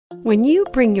When you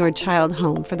bring your child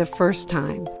home for the first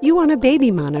time, you want a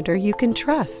baby monitor you can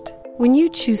trust. When you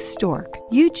choose Stork,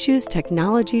 you choose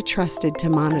technology trusted to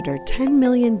monitor 10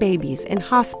 million babies in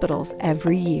hospitals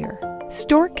every year.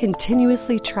 Stork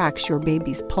continuously tracks your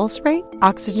baby's pulse rate,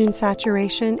 oxygen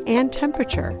saturation, and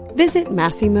temperature. Visit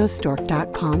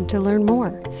MassimoStork.com to learn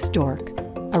more. Stork,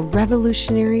 a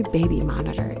revolutionary baby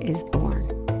monitor, is born.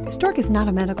 Stork is not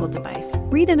a medical device.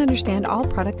 Read and understand all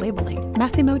product labeling.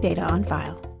 Massimo data on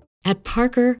file. At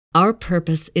Parker, our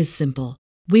purpose is simple.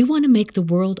 We want to make the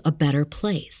world a better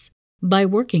place by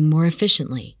working more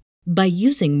efficiently, by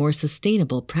using more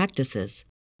sustainable practices,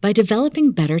 by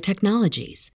developing better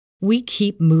technologies. We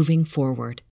keep moving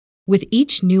forward. With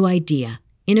each new idea,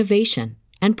 innovation,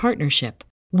 and partnership,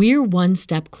 we're one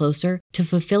step closer to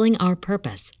fulfilling our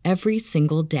purpose every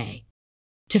single day.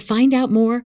 To find out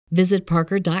more, visit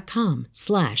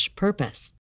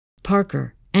parker.com/purpose.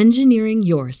 Parker, engineering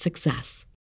your success.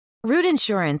 Root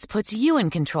Insurance puts you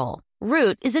in control.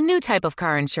 Root is a new type of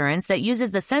car insurance that uses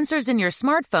the sensors in your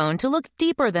smartphone to look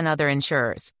deeper than other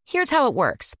insurers. Here's how it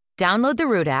works. Download the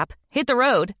Root app, hit the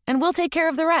road, and we'll take care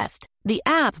of the rest. The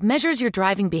app measures your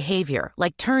driving behavior,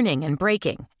 like turning and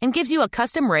braking, and gives you a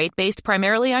custom rate based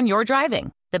primarily on your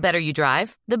driving. The better you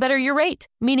drive, the better your rate,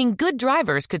 meaning good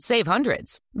drivers could save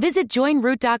hundreds. Visit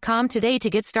joinroot.com today to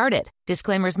get started.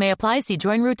 Disclaimers may apply. See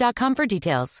joinroot.com for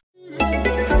details.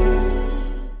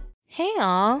 Hey,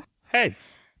 y'all. Hey.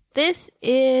 This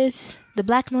is the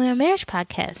Black Millennial Marriage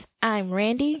Podcast. I'm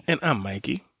Randy. And I'm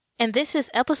Mikey. And this is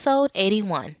episode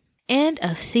 81, end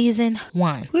of season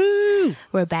 1. Woo!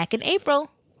 We're back in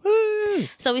April. Woo!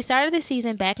 So we started the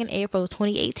season back in April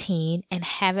 2018 and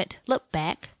haven't looked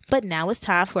back. But now it's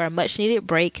time for a much needed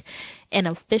break, an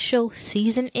official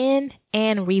season end,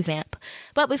 and revamp.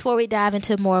 But before we dive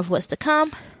into more of what's to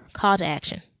come, call to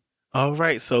action. All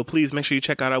right, so please make sure you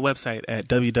check out our website at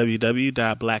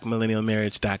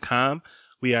www.blackmillennialmarriage.com.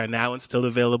 We are now and still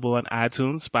available on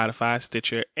iTunes, Spotify,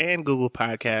 Stitcher, and Google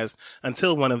Podcasts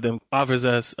until one of them offers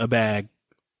us a bag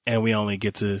and we only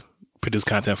get to produce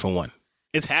content for one.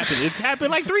 It's happened. It's happened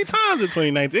like 3 times in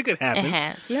 2019. It could happen. It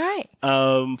has. You're right.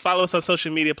 Follow us on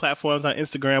social media platforms on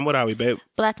Instagram. What are we, babe?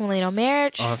 Black Millennial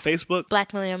Marriage. On Facebook.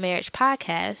 Black Millennial Marriage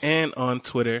Podcast. And on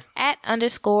Twitter.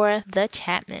 @_the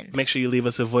Chapmans. Make sure you leave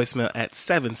us a voicemail at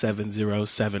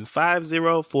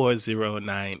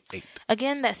 770-750-4098.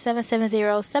 Again, that's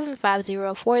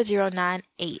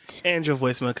 770-750-4098. And your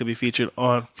voicemail could be featured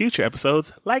on future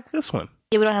episodes like this one.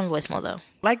 Yeah, we don't have a voicemail, though.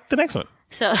 Like the next one.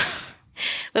 So...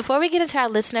 Before we get into our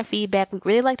listener feedback, we'd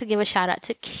really like to give a shout out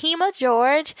to Kima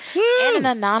George and an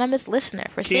anonymous listener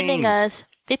for sending us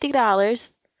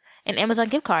 $50 in Amazon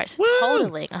gift cards,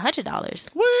 totaling $100.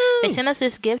 They sent us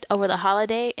this gift over the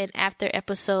holiday and after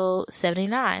episode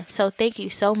 79. So thank you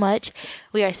so much.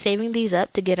 We are saving these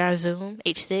up to get our Zoom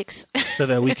H6. So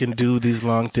that we can do these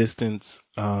long distance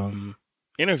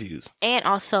interviews. And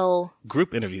also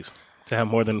group interviews to have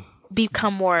more than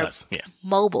become more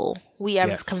mobile. We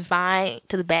are confined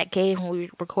to the back cave when we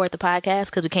record the podcast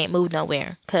because we can't move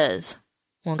nowhere because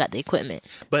we don't got the equipment.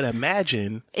 But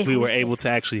imagine if we were able to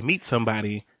actually meet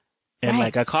somebody in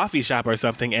like a coffee shop or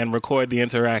something and record the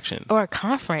interactions. Or a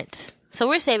conference. So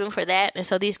we're saving for that. And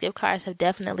so these gift cards have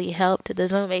definitely helped. The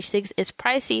Zoom H6 is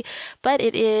pricey, but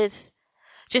it is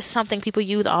just something people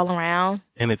use all around.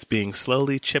 And it's being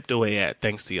slowly chipped away at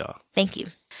thanks to y'all. Thank you.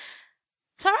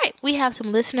 So, all right, we have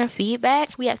some listener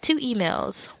feedback. We have 2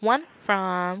 emails. One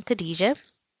from Khadijah.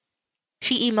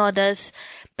 She emailed us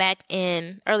back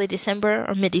in early December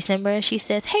or mid-December. She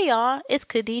says, "Hey, y'all, it's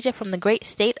Khadijah from the great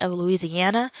state of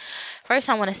Louisiana. First,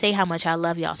 I want to say how much I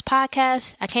love y'all's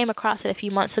podcast. I came across it a few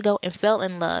months ago and fell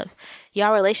in love.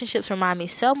 Y'all relationships remind me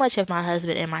so much of my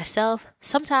husband and myself.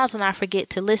 Sometimes when I forget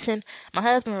to listen, my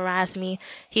husband reminds me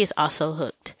he is also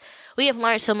hooked. We have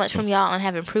learned so much from y'all and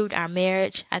have improved our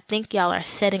marriage. I think y'all are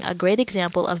setting a great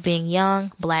example of being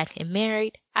young, black, and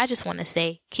married. I just want to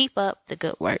say, keep up the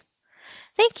good work."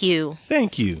 Thank you.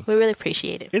 Thank you. We really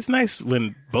appreciate it. It's nice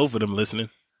when both of them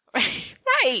listening.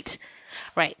 Right.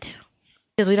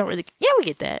 Because we don't really... Yeah, we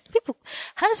get that.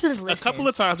 Husbands listen. A couple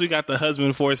of times we got the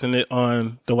husband forcing it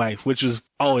on the wife, which is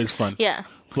always fun. Yeah.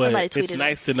 But it's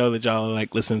nice to know that y'all are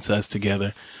like listening to us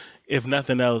together. If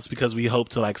nothing else, because we hope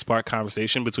to like spark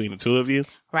conversation between the two of you.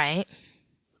 Right.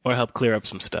 Or help clear up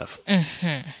some stuff.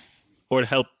 Mm-hmm. Or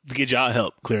to get y'all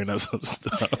help clearing up some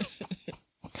stuff.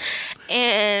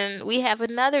 And we have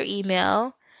another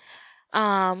email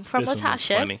from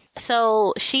Latasha.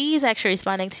 So she's actually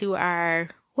responding to our...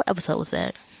 What episode was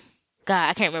that? God,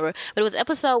 I can't remember. But it was an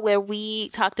episode where we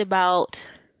talked about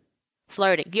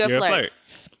flirting. You're a flirt.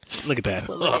 Look at that.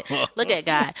 Look at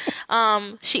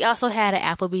God. She also had an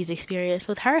Applebee's experience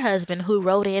with her husband who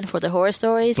wrote in for the horror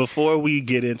stories. Before we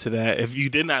get into that, if you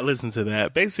did not listen to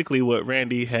that, basically what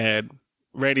Randy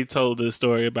told the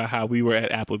story about how we were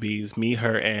at Applebee's, me,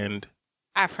 her, and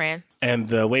our friend. And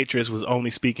the waitress was only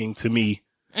speaking to me.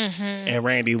 Mm-hmm. And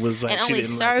Randy was like, and only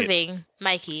serving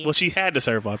Mikey. Well, she had to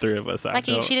serve all three of us.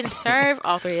 Mikey, she didn't serve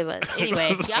all three of us.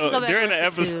 Anyway, so y'all can go back during the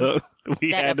episode,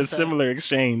 we had a similar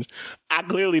exchange. I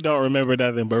clearly don't remember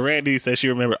nothing, but Randy said she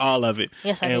remembered all of it.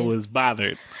 Yes, I and did. Was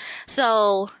bothered.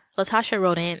 So Latasha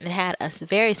wrote in and had a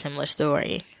very similar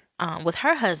story with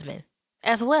her husband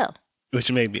as well. Which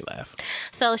made me laugh.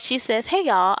 So she says, hey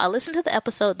y'all, I listened to the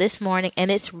episode this morning and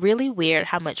it's really weird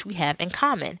how much we have in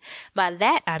common. By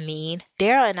that I mean,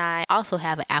 Daryl and I also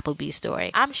have an Applebee's story.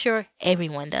 I'm sure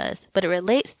everyone does, but it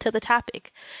relates to the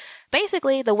topic.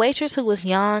 Basically, the waitress who was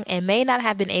young and may not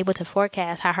have been able to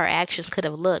forecast how her actions could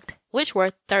have looked, which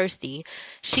were thirsty,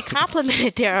 she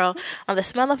complimented Daryl on the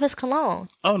smell of his cologne.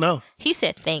 Oh, no. He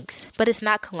said thanks, but it's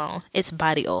not cologne, it's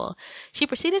body oil. She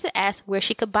proceeded to ask where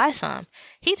she could buy some.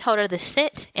 He told her the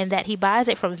scent and that he buys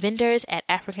it from vendors at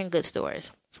African goods stores,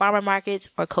 farmer markets,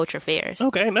 or culture fairs.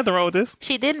 Okay, nothing wrong with this.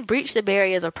 She then breached the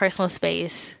barriers of personal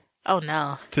space. Oh,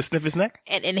 no. To sniff his neck?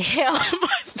 And inhaled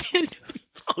my then...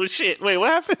 Oh, shit. Wait, what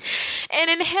happened? And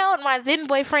inhaled my then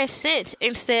boyfriend's scent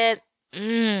and said,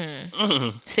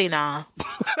 See, nah.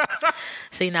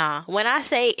 See, nah. When I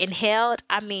say inhaled,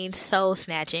 I mean soul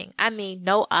snatching. I mean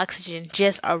no oxygen,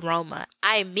 just aroma.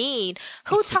 I mean,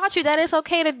 who taught you that it's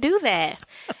okay to do that?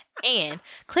 And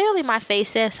clearly my face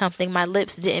said something my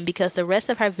lips didn't, because the rest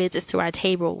of her visits to our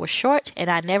table were short and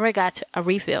I never got a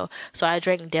refill. So I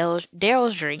drank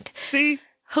Daryl's drink. See?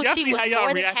 Y'all see how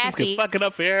y'all reactions can fuck it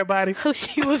up for everybody? Who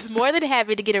she was more than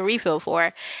happy to get a refill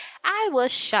for. I was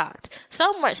shocked.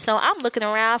 So much so I'm looking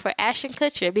around for Ashton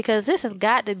Kutcher because this has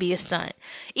got to be a stunt.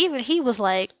 Even he was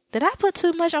like, did I put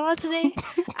too much on today?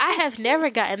 I have never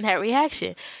gotten that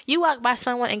reaction. You walk by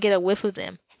someone and get a whiff of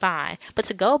them, fine. But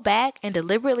to go back and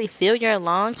deliberately fill your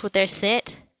lungs with their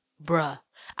scent? Bruh.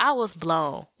 I was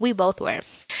blown. We both were.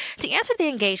 To answer the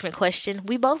engagement question,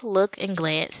 we both look and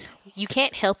glance. You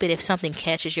can't help it if something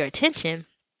catches your attention.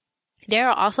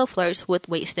 Daryl also flirts with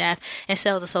waitstaff and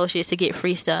sales associates to get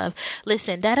free stuff.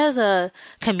 Listen, that is a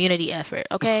community effort,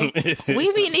 okay?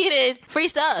 We be needing free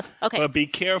stuff, okay? But be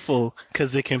careful,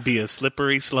 because it can be a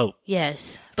slippery slope.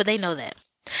 Yes, but they know that.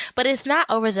 But it's not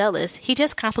overzealous. He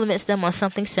just compliments them on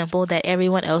something simple that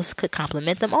everyone else could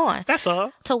compliment them on. That's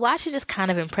all. To watch it is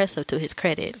kind of impressive to his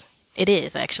credit. It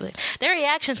is, actually. Their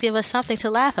reactions give us something to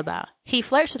laugh about. He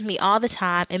flirts with me all the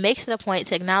time and makes it a point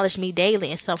to acknowledge me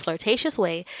daily in some flirtatious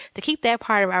way to keep that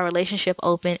part of our relationship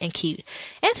open and cute,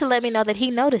 and to let me know that he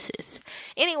notices.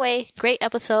 Anyway, great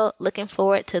episode. Looking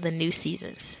forward to the new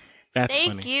seasons. That's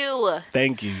funny.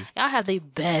 Thank you. Y'all have the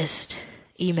best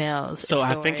emails. So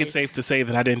I think it's safe to say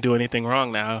that I didn't do anything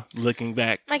wrong now, looking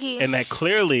back. Mikey. And that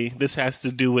clearly this has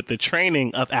to do with the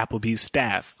training of Applebee's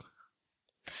staff.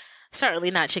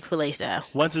 Certainly not Chick-fil-A staff.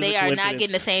 Once is they a are not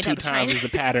getting the same type of training. 2 times is a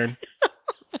pattern.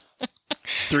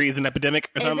 3 is an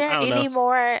epidemic or something. Is there any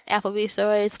more Applebee's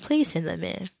stories? Please send them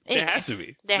in. There has to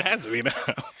be. There has to be now.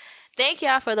 Thank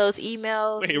y'all for those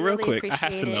emails. Wait, real quick. I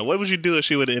have to know. What would you do if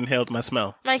she would have inhaled my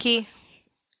smell? Mikey,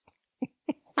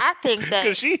 I think that...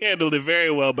 Because she handled it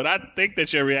very well, but I think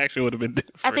that your reaction would have been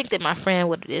different. I think that my friend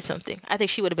would have did something. I think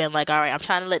she would have been like, all right, I'm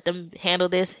trying to let them handle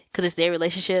this because it's their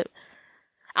relationship.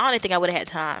 I don't even think I would have had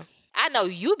time. I know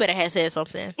you better have said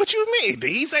something. What you mean? Did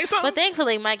he say something? But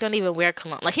thankfully, Mike don't even wear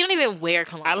cologne. Like, he don't even wear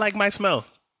cologne. I like my smell.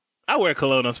 I wear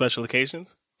cologne on special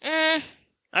occasions. I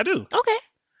do. Okay.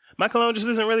 My cologne just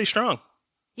isn't really strong.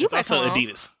 You it's wear also cologne.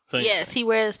 Adidas. So yes, he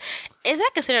wears... Is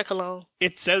that considered cologne?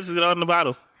 It says it on the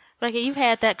bottle. Like, you've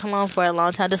had that cologne for a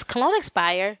long time. Does cologne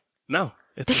expire? No.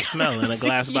 It's a smell in a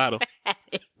glass bottle.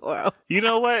 You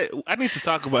know what? I need to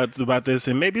talk about this,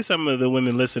 and maybe some of the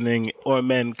women listening or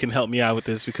men can help me out with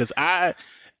this, because I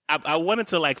wanted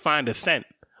to like find a scent,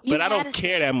 but I don't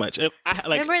care that much.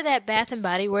 Remember that Bath and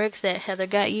Body Works that Heather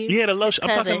got you? Yeah, the lotion. I'm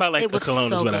talking about like a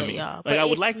cologne is what I mean. Y'all. Like, I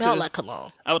would like to like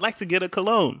cologne. I would like to get a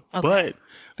cologne, okay. but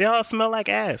they all smell like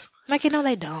ass. Like, no,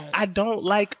 they don't. I don't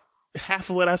like half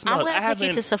of what I smell. I'm gonna take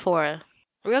you to Sephora.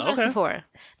 Real good Sephora.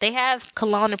 They have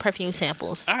cologne and perfume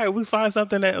samples. All right, we find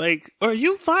something that or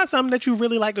you find something that you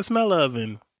really like the smell of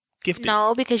and gift it.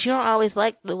 No, because you don't always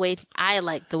like the way I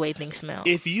like the way things smell.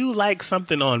 If you like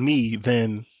something on me,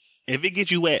 then if it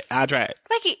gets you wet, I'll try it.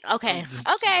 Mikey, okay.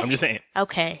 I'm just saying.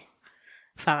 Okay.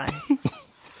 Fine.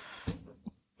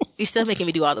 You're still making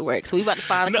me do all the work, so we about to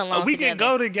find a cologne we together. can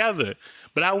go together.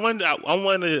 But I want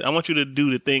you to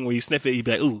do the thing where you sniff it, you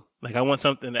be like, ooh, Like, I want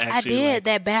something to I actually. did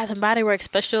that Bath and Body Works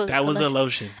special. That was a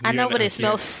lotion. I know, but it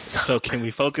smells So can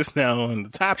we focus now on the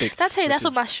topic? Did I tell you that's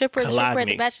what my stripper at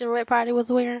the bachelorette party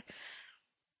was wearing?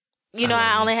 You know,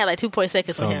 I only had like 2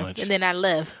 seconds with him, and then I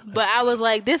left. But I was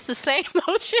like, "This is the same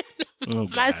lotion."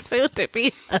 My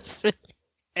soon-to-be husband.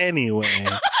 Anyway,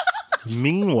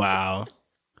 meanwhile,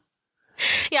 I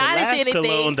didn't see anything. The last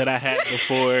cologne that I had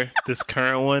before this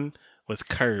current one was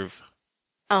Curve.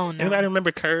 Oh no! Anybody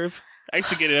remember Curve? I used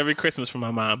to get it every Christmas from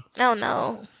my mom. Oh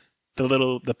no!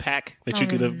 The pack that you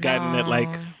could have gotten at like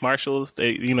Marshalls.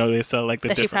 They sell like the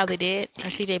that different. She probably did, or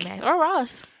TJ Maxx, or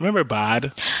Ross. Remember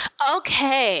Bod?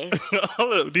 Okay.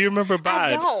 Do you remember Bod?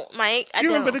 I don't, Mike. I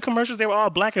don't. Remember the commercials? They were all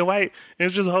black and white. It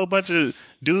was just a whole bunch of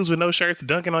dudes with no shirts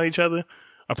dunking on each other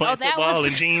or playing football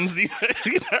in jeans.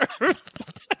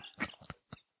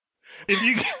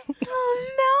 Oh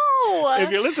no!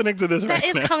 If you're listening to this right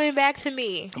now, that is coming back to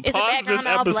me. Is the pause background this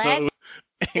all episode black?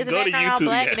 and go to YouTube. All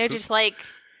black and they're just like.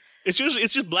 It's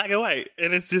just black and white,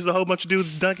 and it's just a whole bunch of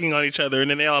dudes dunking on each other,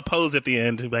 and then they all pose at the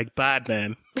end, like Bod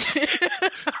Man.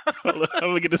 Hold on, I'm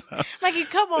gonna get this out. Mikey,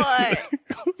 come on.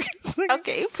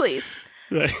 Okay, please.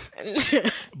 Right.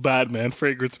 Bod Man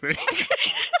fragrance spray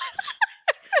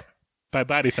by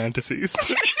Body Fantasies.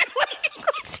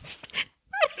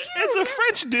 It's a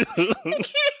French dude.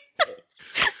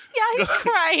 Yeah, he's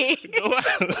crying.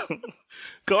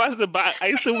 Go watch the body.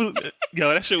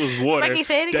 Yo, that shit was water. Mikey,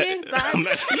 say it again.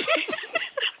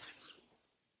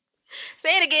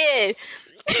 Say it again.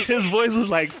 His voice was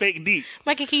like fake deep.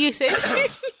 Mikey, can you say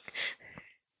it?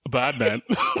 Bodman.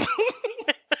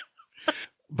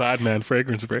 Bodman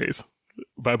fragrance sprays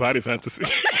by Body Fantasy.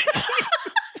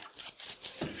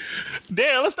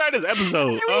 Damn, let's start this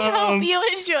episode. We hope you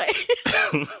enjoy.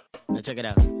 Now check it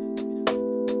out.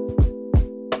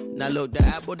 Now look, the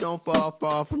apple don't fall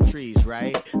far from trees,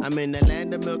 right? I'm in the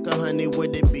land of milk and honey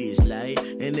with the bees, like.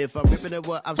 And if I'm ripping it,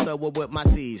 I'm so with my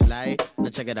seeds, like. Now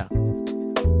check it out.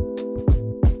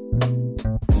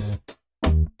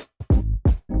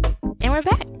 And we're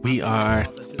back. We are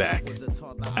back.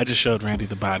 I just showed Randy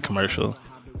the Bod commercial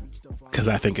because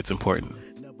I think it's important.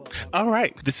 All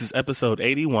right. This is episode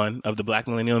 81 of the Black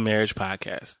Millennial Marriage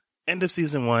Podcast. End of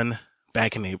season 1,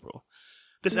 back in April.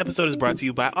 This episode is brought to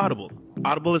you by Audible.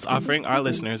 Audible is offering our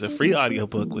listeners a free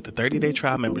audiobook with a 30-day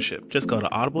trial membership. Just go to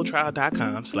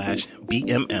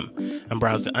audibletrial.com/BMM and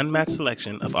browse the unmatched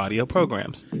selection of audio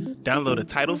programs. Download a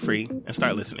title free and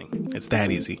start listening. It's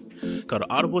that easy. Go to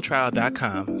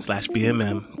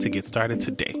audibletrial.com/BMM to get started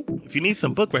today. If you need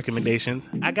some book recommendations,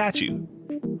 I got you.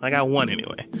 I got one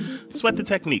anyway. Sweat the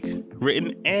Technique,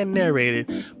 written and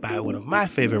narrated by one of my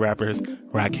favorite rappers,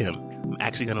 Rakim. I'm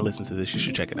actually going to listen to this. You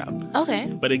should check it out.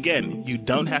 Okay. But again, you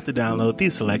don't have to download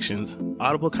these selections.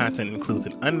 Audible content includes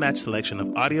an unmatched selection of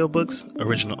audiobooks,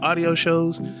 original audio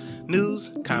shows,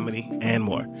 news, comedy, and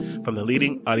more from the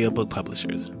leading audiobook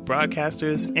publishers,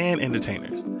 broadcasters, and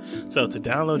entertainers. So to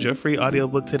download your free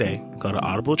audiobook today, go to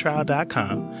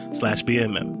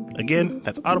audibletrial.com/BMM. Again,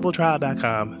 that's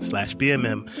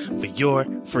audibletrial.com/BMM for your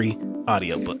free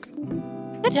audiobook.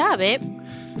 Good job, babe.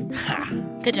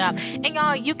 Good job. And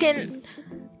y'all, you can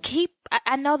keep,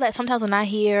 I know that sometimes when I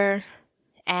hear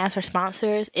ads or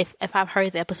sponsors, if I've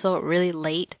heard the episode really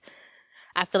late,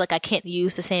 I feel like I can't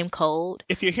use the same code.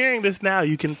 If you're hearing this now,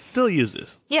 you can still use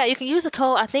this. Yeah, you can use the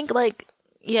code. I think you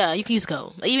can use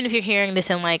code. Even if you're hearing this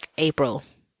in like April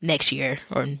next year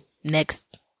or next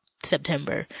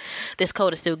September, this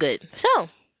code is still good.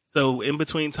 So in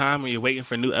between time when you're waiting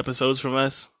for new episodes from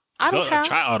us,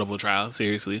 try Audible Trial.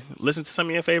 Seriously, listen to some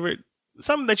of your favorite.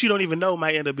 Something that you don't even know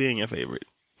might end up being your favorite.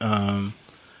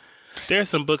 There are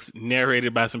some books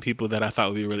narrated by some people that I thought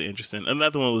would be really interesting.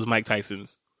 Another one was Mike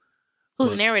Tyson's.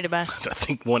 Who's narrated by? I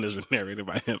think one is narrated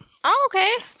by him. Oh, okay.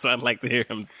 So I'd like to hear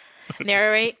him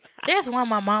narrate. There's one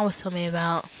my mom was telling me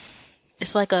about.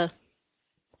 It's a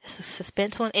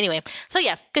suspense one. Anyway, so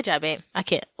yeah, good job, babe. I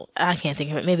can't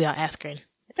think of it. Maybe I'll ask her and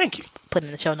thank you. Put it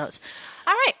in the show notes.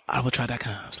 All right.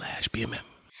 audibletrial.com/BMM.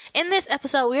 In this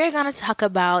episode, we are going to talk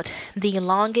about the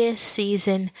longest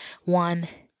season 1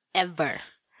 ever.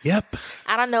 Yep.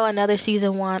 I don't know another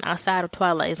season 1 outside of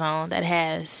Twilight Zone that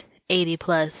has 80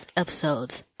 plus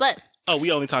episodes, but we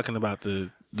only talking about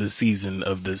the season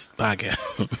of this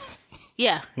podcast.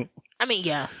 Yeah. I mean,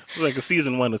 yeah. Like a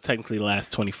season 1 was technically the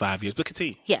last 25 years, but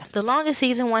continue. Yeah. The longest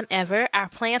season 1 ever. Our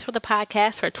plans for the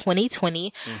podcast for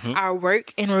 2020, our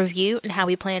work and review and how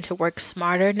we plan to work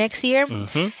smarter next year.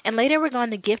 And later we're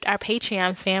going to gift our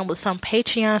Patreon fan with some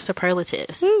Patreon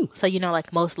superlatives. Woo. So,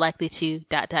 like most likely to ...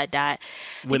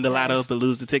 Win the lotto but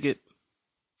lose the ticket?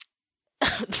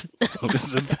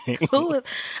 It's a thing.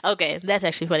 Okay, that's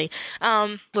actually funny.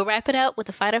 We'll wrap it up with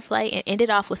a fight or flight and end it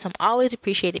off with some always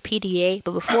appreciated PDA.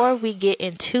 But before we get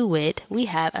into it, we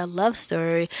have a love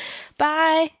story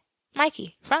by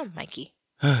Mikey, from Mikey.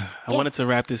 I wanted to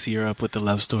wrap this year up with the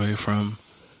love story from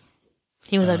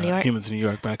Humans of New York. Humans of New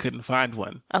York, but I couldn't find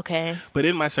one. Okay. But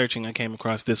in my searching, I came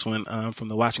across this one from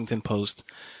the Washington Post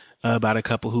about a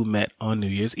couple who met on New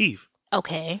Year's Eve.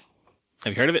 Okay.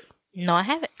 Have you heard of it? No, I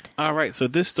haven't. All right. So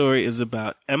this story is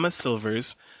about Emma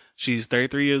Silvers. She's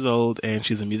 33 years old and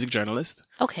she's a music journalist.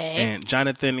 Okay. And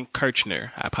Jonathan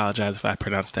Kirchner. I apologize if I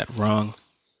pronounced that wrong.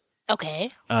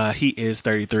 Okay. He is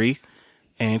 33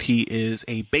 and he is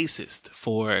a bassist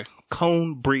for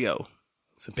Cone Brio.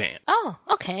 It's a band. Oh,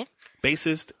 okay.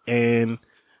 Bassist and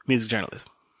music journalist.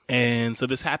 And so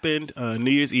this happened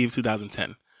New Year's Eve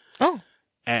 2010. Oh.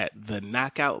 At the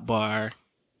Knockout Bar,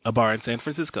 a bar in San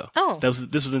Francisco. Oh.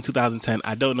 This was in 2010.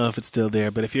 I don't know if it's still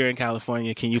there, but if you're in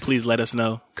California, can you please let us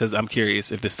know? Because I'm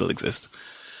curious if this still exists.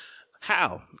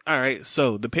 How? All right.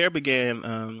 So the pair became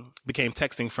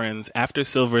texting friends after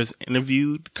Silvers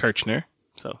interviewed Kirchner.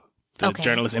 So the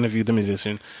journalist interviewed the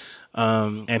musician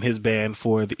and his band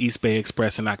for the East Bay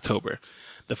Express in October.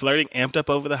 The flirting amped up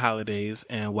over the holidays,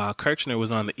 and while Kirchner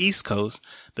was on the East Coast,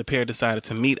 the pair decided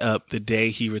to meet up the day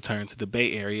he returned to the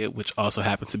Bay Area, which also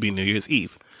happened to be New Year's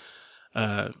Eve.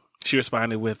 She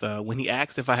responded with, when he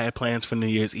asked if I had plans for New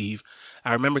Year's Eve,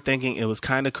 I remember thinking it was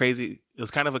kind of crazy. It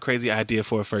was kind of a crazy idea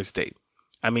for a first date.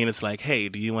 I mean, it's like, hey,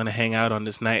 do you want to hang out on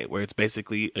this night where it's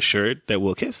basically assured that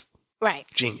we'll kiss? Right.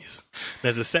 Genius.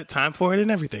 There's a set time for it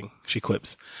and everything, she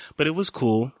quips. But it was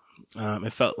cool.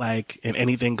 It felt like an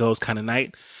anything goes kind of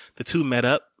night. The two met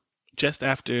up just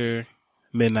after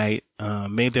midnight,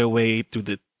 made their way to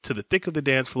the thick of the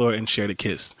dance floor and shared a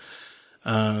kiss.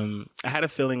 I had a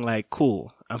feeling like,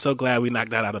 cool. I'm so glad we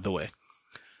knocked that out of the way.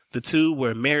 The two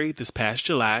were married this past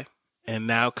July, and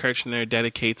now Kirchner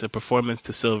dedicates a performance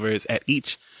to Silvers at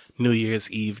each New Year's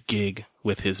Eve gig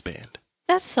with his band.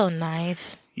 That's so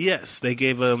nice. Yes, they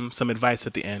gave him some advice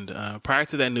at the end. Prior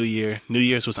to that New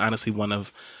Year's was honestly one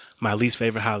of my least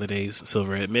favorite holidays,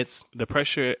 Silver admits. The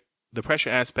pressure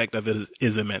aspect of it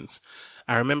is immense.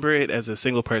 I remember it as a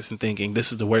single person thinking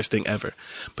this is the worst thing ever,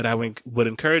 but I would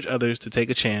encourage others to take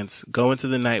a chance, go into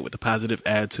the night with a positive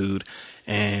attitude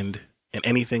and an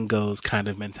anything goes kind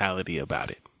of mentality about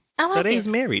it. So they's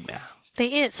married now.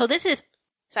 They is. So this is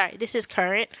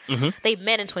current. Mm-hmm. They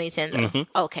met in 2010 though.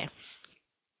 Mm-hmm. Okay.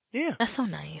 Yeah. That's so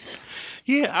nice.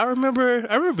 Yeah, I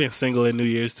remember being single at New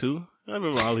Year's too. I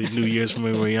remember all these New Year's from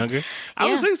when we were younger. I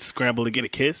was like scrambled to get a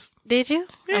kiss. Did you?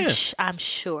 Yeah. I'm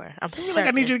sure. I'm certain. certain.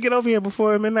 Like, I need you to get over here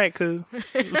before midnight, cause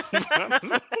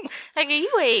Mikey, you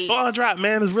wait. Ball drop,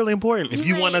 man, is really important. If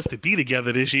you want us to be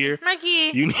together this year,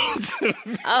 Mikey, you need to.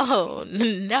 Oh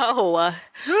no!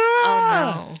 Oh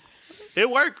no! It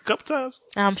worked a couple times.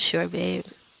 I'm sure, babe.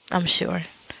 I'm sure.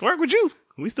 Work with you.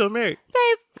 We still married,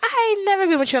 babe. I ain't never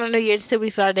been with you on New Year's until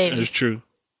we started dating. That's true.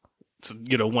 So,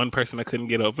 one person I couldn't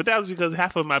get over, but that was because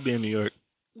half of them might be in New York.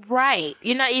 Right.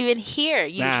 You're not even here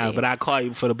usually. Nah, but I call you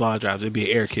before the ball drops. It'd be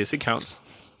an air kiss. It counts.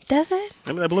 Does it?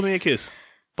 I mean, blow me a kiss.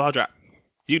 Ball drop.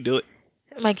 You do it.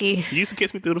 Mikey. You used to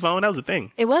kiss me through the phone. That was a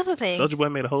thing. It was a thing. Soulja Boy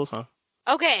made a whole song.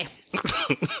 Okay.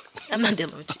 I'm not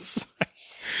dealing with you.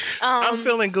 I'm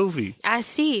feeling goofy. I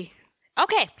see.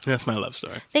 Okay. That's my love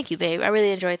story. Thank you, babe. I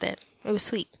really enjoyed that. It was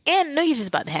sweet. And New Year's is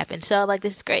about to happen. So,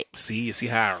 this is great. You see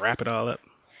how I wrap it all up?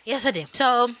 Yes, I do.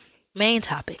 So, main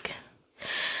topic.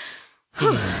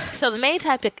 So, the main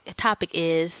topic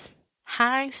is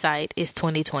hindsight is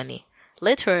 2020.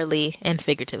 Literally and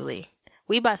figuratively.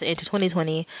 We about to enter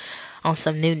 2020 on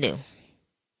some new.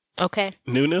 Okay?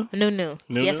 New? New.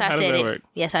 Yes, I said it. Work?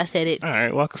 Yes, I said it. All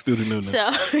right, walk us through the new.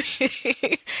 So,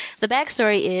 the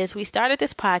backstory is we started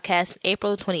this podcast in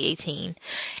April of 2018,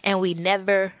 and we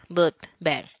never looked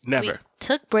back. Never. We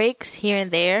took breaks here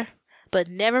and there, but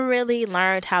never really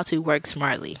learned how to work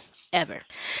smartly. Ever.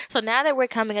 So now that we're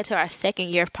coming into our second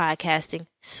year of podcasting,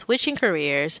 switching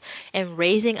careers, and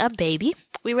raising a baby,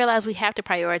 we realize we have to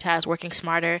prioritize working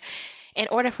smarter in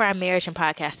order for our marriage and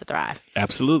podcast to thrive.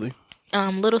 Absolutely.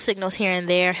 Little signals here and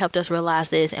there helped us realize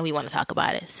this, and we want to talk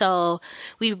about it. So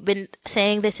we've been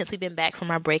saying this since we've been back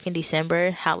from our break in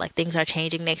December, how things are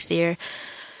changing next year.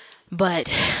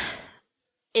 But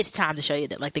it's time to show you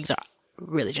that things are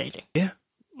really changing. Yeah.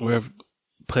 We're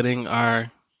putting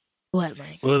our... What,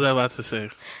 Mike? What was I about to say?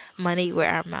 Money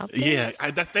where our mouth is. Yeah,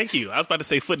 thank you. I was about to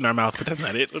say foot in our mouth, but that's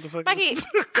not it. What the fuck? Mikey,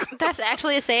 that's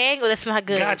actually a saying, or that's not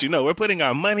good? Got you. No, we're putting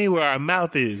our money where our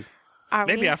mouth is.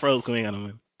 Maybe I froze because we ain't got no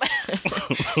money.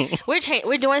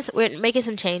 We're making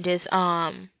some changes.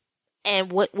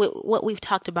 And what we've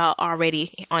talked about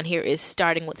already on here is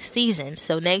starting with seasons.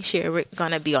 So next year we're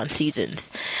going to be on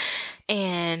seasons.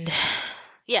 And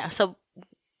yeah, so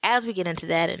as we get into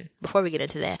that, and before we get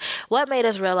into that, what made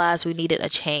us realize we needed a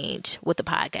change with the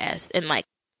podcast and like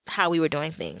how we were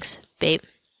doing things? Babe,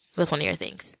 what's one of your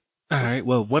things? All right.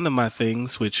 Well, one of my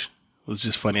things, which was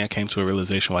just funny, I came to a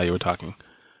realization while you were talking.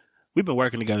 We've been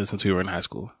working together since we were in high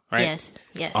school, right?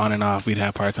 Yes. On and off, we'd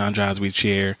have part-time jobs, we'd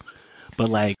share. But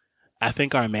like, I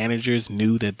think our managers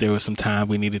knew that there was some time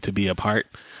we needed to be apart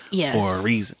for a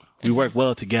reason. We work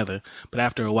well together, but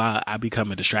after a while, I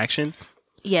become a distraction.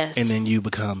 Yes. And then you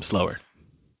become slower.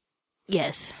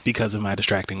 Yes. Because of my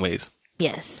distracting ways.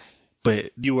 Yes.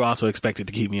 But you were also expected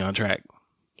to keep me on track.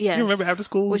 Yes. You remember after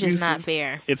school? Which is not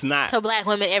fair. It's not. So black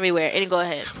women everywhere. And go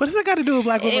ahead. What does that got to do with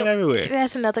black women everywhere?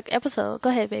 That's another episode. Go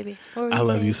ahead, baby. I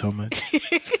love you so much.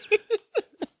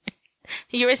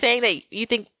 You were saying that you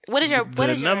think,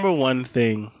 the number one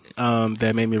thing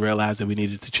that made me realize that we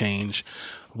needed to change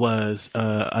was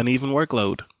uneven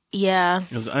workload. Yeah.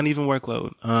 It was uneven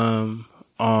workload.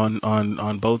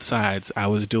 On both sides. I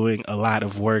was doing a lot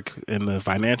of work in the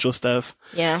financial stuff.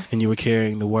 Yeah. And you were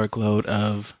carrying the workload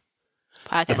of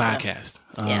the podcast.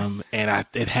 And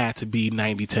it had to be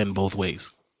 90-10 both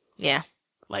ways. Yeah.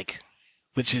 Like,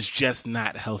 which is just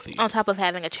not healthy. On top of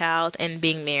having a child and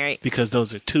being married. Because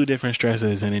those are two different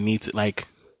stresses, and it needs, like,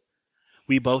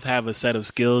 we both have a set of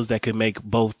skills that could make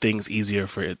both things easier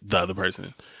for the other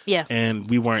person. Yeah. And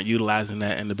we weren't utilizing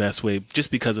that in the best way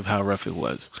just because of how rough it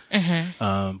was.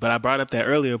 Mm-hmm. But I brought up that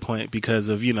earlier point because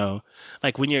of, you know,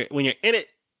 like when you're in it,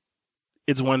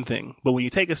 it's one thing. But when you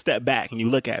take a step back and you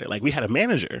look at it, like we had a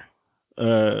manager,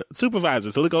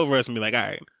 supervisor to look over us and be like, all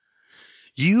right,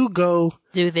 you go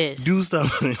do this, do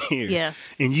something here. Yeah.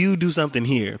 And you do something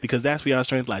here because that's where y'all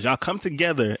strength lies. Y'all come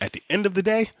together at the end of the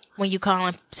day. When you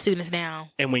calling students down.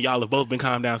 And when y'all have both been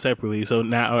calmed down separately. So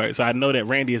now, all right, so I know that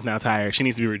Randy is now tired. She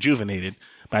needs to be rejuvenated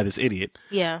by this idiot.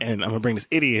 Yeah. And I'm going to bring this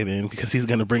idiot in because he's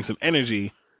going to bring some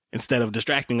energy instead of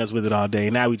distracting us with it all day.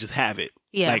 Now we just have it.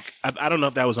 Yeah. Like, I don't know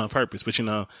if that was on purpose, but you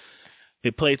know,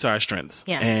 it played to our strengths.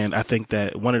 Yeah. And I think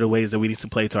that one of the ways that we need to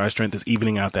play to our strength is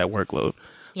evening out that workload.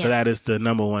 Yeah. So that is the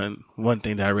number one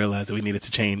thing that I realized that we needed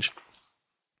to change,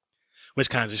 which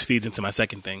kind of just feeds into my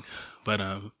second thing. But,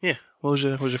 yeah. What was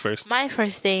your first? My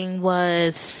first thing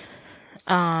was,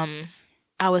 I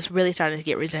was really starting to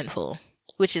get resentful,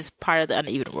 which is part of the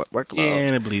uneven workload. Yeah,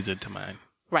 and it bleeds into mine.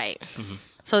 Right. Mm-hmm.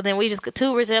 So then we just got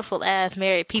two resentful ass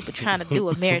married people trying to do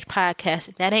a marriage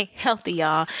podcast. That ain't healthy,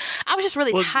 y'all. I was just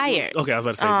really tired. Okay, I was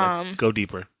about to say, like, go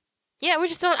deeper. Yeah, I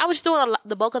was just doing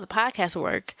the bulk of the podcast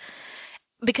work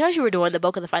because you were doing the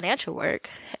bulk of the financial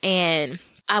work, and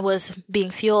I was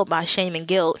being fueled by shame and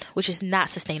guilt, which is not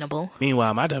sustainable.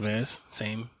 Meanwhile, my dumb ass,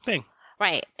 same thing.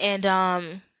 Right. And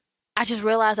I just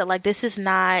realized that, like, this is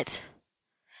not,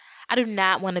 I do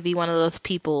not want to be one of those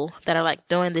people that are, like,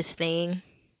 doing this thing.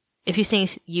 If you've seen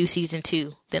You Season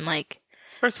 2, then, like.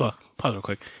 First of all, pause real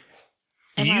quick.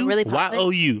 You, really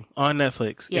YOU on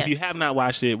Netflix. Yes. If you have not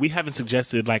watched it, we haven't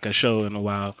suggested, like, a show in a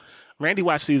while. Randy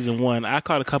watched season 1. I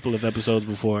caught a couple of episodes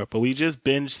before, but we just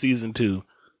binged season 2.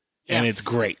 And it's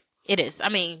great. It is. I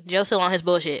mean, Joe's still on his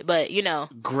bullshit, but you know.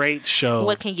 Great show.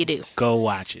 What can you do? Go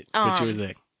watch it. What you were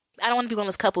saying? I don't want to be one of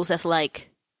those couples that's like,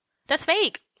 that's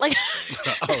fake. Like,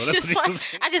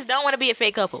 I just don't want to be a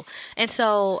fake couple. And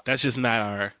so. That's just not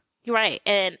our. You're right.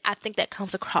 And I think that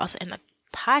comes across in the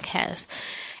podcast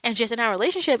and just in our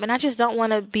relationship. And I just don't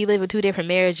want to be living two different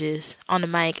marriages on the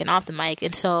mic and off the mic.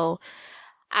 And so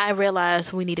I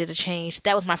realized we needed to change.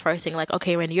 That was my first thing. Like,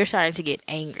 okay, Randy, you're starting to get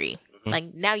angry.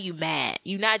 Like, now you mad.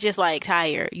 You not just, like,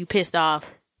 tired. You pissed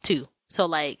off, too. So,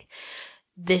 like,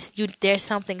 there's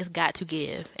something that's got to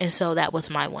give. And so that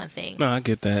was my one thing. No, I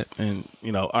get that. And,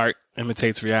 you know, art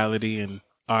imitates reality. And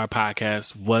our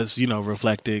podcast was, you know,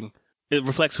 it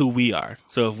reflects who we are.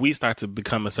 So if we start to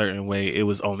become a certain way, it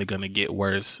was only going to get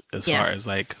worse as far as,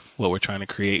 like, what we're trying to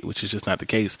create, which is just not the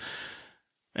case.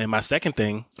 And my second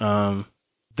thing,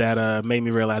 that made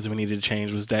me realize we needed to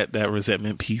change was that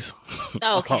resentment piece.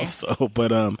 Oh, okay. Also,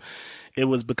 but it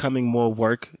was becoming more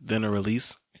work than a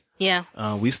release. Yeah.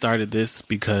 We started this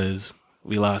because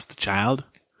we lost a child.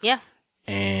 Yeah.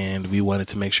 And we wanted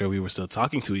to make sure we were still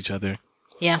talking to each other.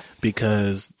 Yeah.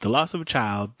 Because the loss of a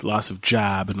child, the loss of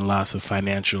job, and the loss of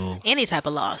financial, any type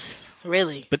of loss,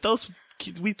 really. But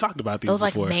we talked about these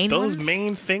before. Like, those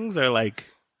main things are like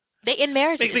they end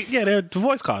marriages. They're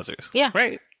divorce causers. Yeah.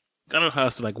 Right. I don't know how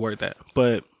else to, like, word that,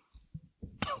 but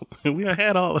we done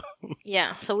had all of them.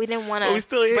 Yeah, so we didn't want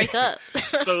to break up.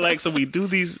 So we do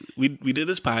these, we did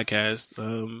this podcast,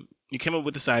 You came up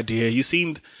with this idea. You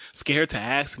seemed scared to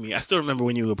ask me. I still remember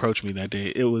when you approached me that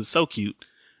day. It was so cute.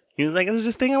 He was like, "It's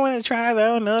just a thing I want to try, but I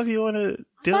don't know if you want to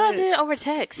do it." I did it over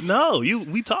text. No,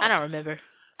 we talked. I don't remember.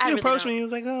 You approached me. He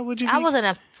was like, "Oh, would you I be was in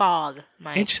a fog,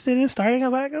 Mike. interested in starting a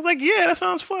podcast?" I was like, "Yeah, that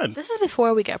sounds fun." This is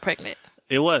before we got pregnant.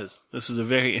 It was. This is a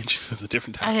very interesting. It's a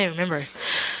different time. I didn't remember.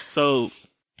 So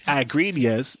I agreed,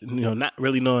 yes. Not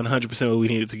really knowing 100% what we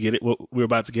needed to get it, what we were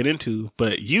about to get into,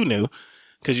 but you knew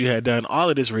because you had done all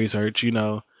of this research,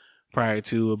 prior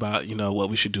to about, what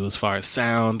we should do as far as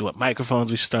sound, what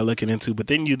microphones we should start looking into. But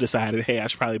then you decided, hey, I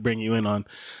should probably bring you in on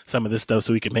some of this stuff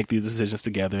so we can make these decisions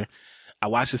together. I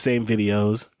watched the same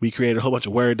videos. We created a whole bunch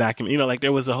of Word documents.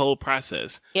 There was a whole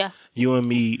process. Yeah. You and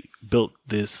me built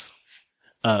this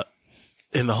up.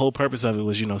 And the whole purpose of it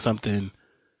was, something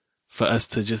for us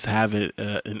to just have it,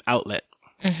 an outlet.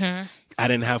 Mm-hmm. I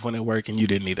didn't have one at work and you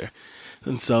didn't either.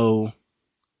 And so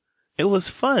it was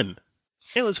fun.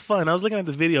 It was fun. I was looking at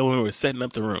the video when we were setting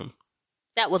up the room.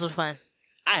 That wasn't fun.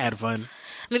 I had fun.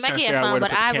 I mean, Mikey had fun,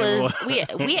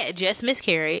 but we had just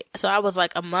miscarried. So I was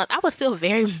like a month. I was still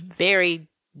very, very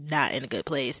not in a good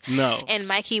place. No. And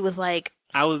Mikey was like,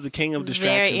 I was the king of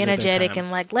distractions. Very energetic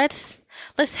and like, let's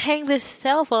hang this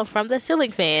cell phone from the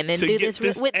ceiling fan and do this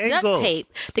with angle. duct tape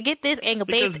to get this angle.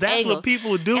 Because that's what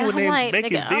people do when they're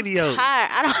making videos. I'm tired.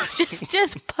 I don't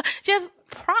just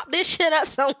prop this shit up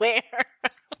somewhere.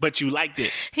 But you liked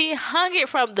it. He hung it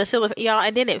from the ceiling, y'all,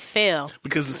 and then it fell.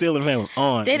 Because the ceiling fan was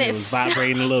on. Then it was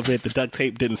vibrating a little bit. The duct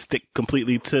tape didn't stick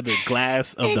completely to the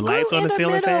glass of the lights on the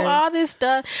ceiling fan. All this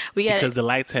stuff. Because the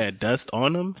lights had dust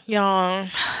on them. Y'all.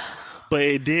 But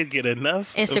it did get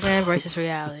enough. Instagram versus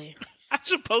reality. I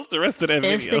should post the rest of that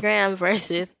video. Instagram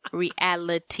versus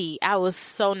reality. I was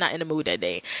so not in the mood that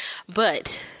day.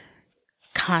 But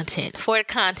content. For the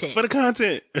content.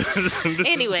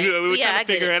 Anyway. We were trying to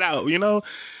figure it out,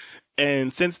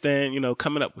 And since then,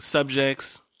 coming up with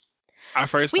subjects. Our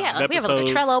first 5 episodes. We have like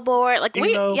a Trello board. Like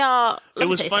y'all. It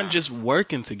was fun just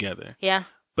working together. Yeah.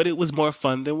 But it was more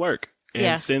fun than work.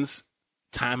 And since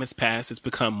time has passed, it's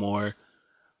become more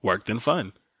work than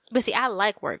fun. But see, I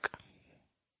like work.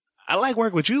 I like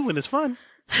work with you when it's fun.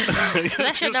 So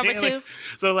that's your number 2.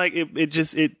 So like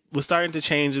it was starting to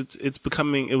change. It's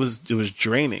becoming, it was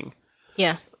draining.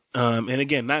 Yeah. And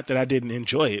again, not that I didn't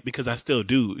enjoy it because I still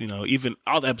do, even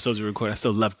all the episodes we record, I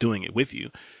still love doing it with you.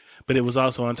 But it was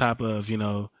also on top of,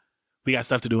 we got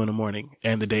stuff to do in the morning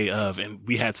and the day of, and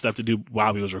we had stuff to do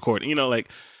while we was recording,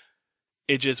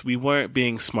 we weren't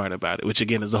being smart about it, which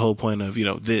again is the whole point of,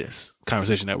 this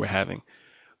conversation that we're having,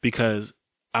 because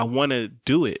I want to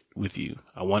do it with you.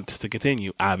 I want this to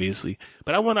continue, obviously,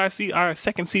 but I want to see our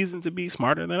second season to be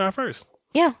smarter than our first.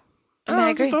 Yeah.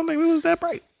 I just don't think we was that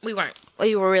bright. We weren't.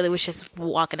 We were really just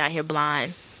walking out here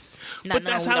blind. But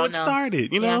that's how it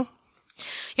started, Yeah.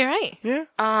 You're right. Yeah.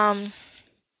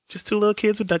 Just 2 little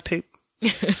kids with duct tape.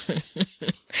 And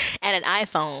an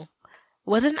iPhone.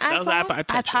 Was it an iPhone? That was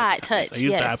iPod Touch. I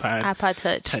used the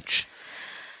iPod Touch.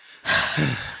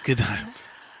 Good times.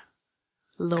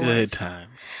 Lord. Good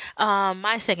times.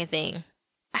 My second thing,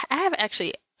 I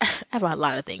have a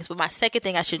lot of things, but my second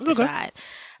thing I should decide.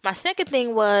 My second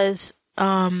thing was,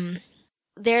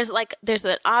 there's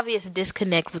an obvious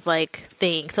disconnect with like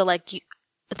things. So like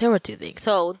there were 2 things.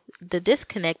 So the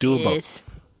disconnect is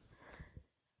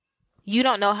you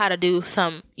don't know how to do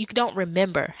you don't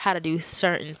remember how to do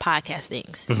certain podcast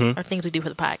things or things we do for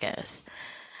the podcast.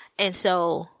 And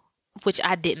so, which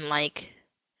I didn't like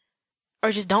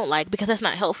or just don't like because that's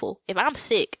not helpful. If I'm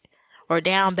sick or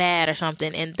down bad or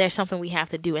something and there's something we have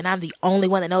to do and I'm the only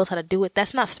one that knows how to do it,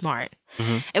 that's not smart.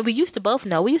 Mm-hmm. And we used to both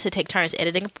know. We used to take turns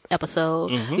editing an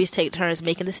episode. Mm-hmm. We used to take turns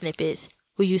making the snippets.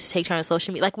 We used to take turns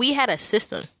social media. Like we had a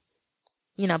system,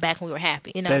 back when we were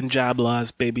happy. Then job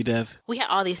loss, baby death. We had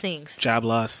all these things. Job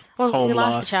loss, home loss. We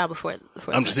lost the child before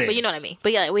I'm just saying. But you know what I mean.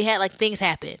 But yeah, we had like things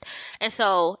happen. And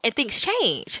so, and things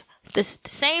change. The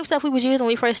same stuff we was using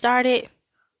when we first started,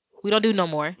 we don't do no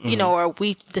more, or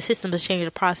the system has changed,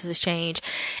 the process has changed.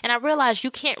 And I realized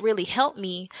you can't really help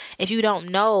me if you don't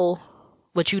know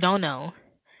what you don't know.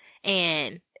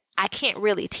 And I can't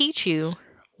really teach you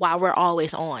while we're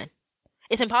always on.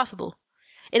 It's impossible.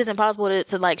 It is impossible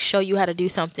to like show you how to do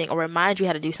something or remind you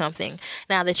how to do something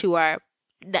now that you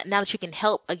can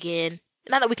help again.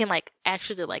 Now that we can like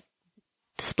actually like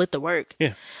split the work.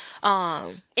 Yeah.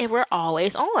 If we're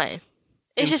always on.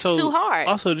 It's just too hard.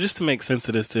 Also, just to make sense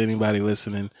of this to anybody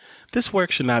listening, this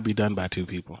work should not be done by 2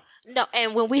 people. No,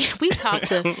 and when we've talked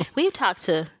to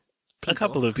people, a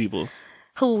couple of people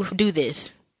who do this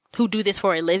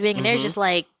for a living, and they're just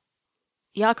like,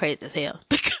 y'all crazy as hell.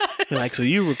 Like, so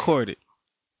you record it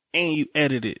and you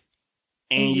edit it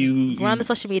and you run the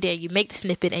social media, and you make the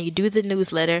snippet, and you do the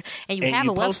newsletter, and you have a website.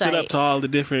 And you post it up to all the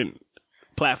different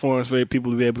platforms for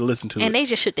people to be able to listen to it. And they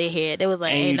just shook their head. They was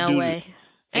like, ain't no way.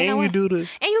 And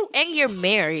you're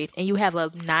married, and you have a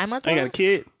 9-month-old. I got a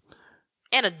kid.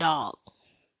 And a dog.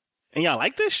 And y'all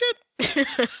like this shit?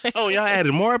 Oh, y'all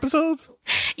added more episodes?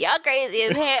 Y'all crazy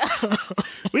as hell.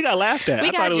 We got laughed at.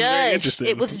 I thought it was very interesting.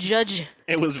 It was judged.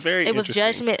 It was very It was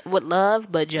judgment with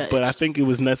love, but judge. But I think it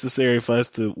was necessary for us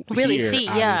to really hear, see,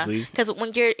 obviously. yeah. Because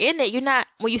when you're in it, you're not,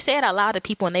 when you say it out loud to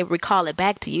people and they recall it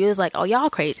back to you, it's like, oh, y'all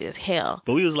crazy as hell.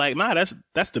 But we was like, nah, that's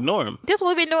the norm. This is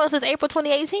what we've been doing since April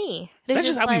 2018. That's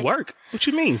just how we work. What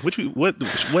you mean? What should we be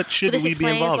involved in? This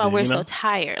explains why we're so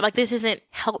tired. Like, this isn't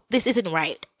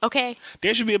right, okay?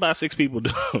 There should be about 6 people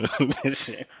doing this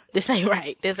shit. This ain't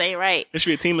right. This ain't right. There should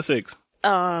be a team of 6.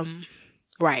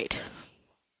 Right.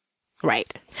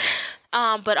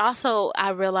 But also I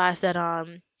realized that,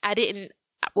 also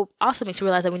makes me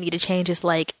realize that we need to change is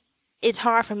like, it's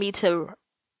hard for me to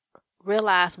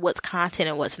realize what's content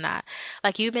and what's not.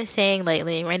 Like you've been saying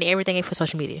lately, Randy, everything ain't for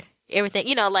social media. Everything,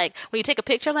 like when you take a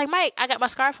picture, like, Mike, I got my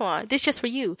scarf on. This just for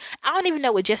you. I don't even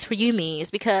know what just for you means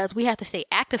because we have to stay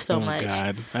active so much. Oh,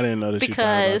 God. I didn't know that you thought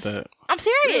about that. I'm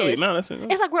serious. Really? No, that's it.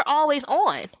 It's like we're always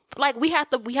on. Like we have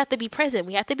to be present.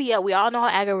 We have to be up. We all know how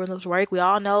algorithms work. We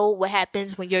all know what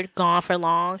happens when you're gone for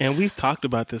long. And we've talked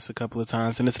about this a couple of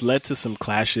times and it's led to some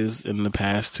clashes in the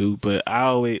past too. But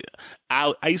I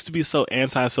used to be so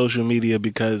anti-social media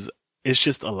because it's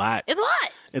just a lot. It's a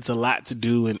lot. It's a lot to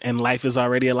do and life is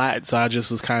already a lot. So I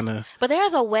just was kind of. But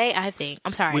there's a way, I think.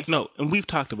 I'm sorry. And we've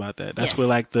talked about that. That's where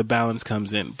like the balance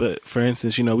comes in. But for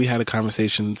instance, we had a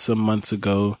conversation some months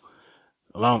ago.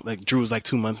 Drew was like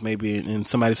 2 months maybe. And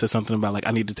somebody said something about like,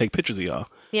 I need to take pictures of y'all.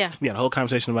 Yeah. We had a whole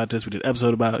conversation about this. We did an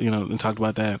episode about, and talked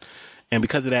about that. And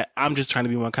because of that, I'm just trying to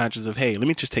be more conscious of, hey, let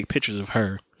me just take pictures of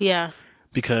her. Yeah.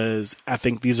 Because I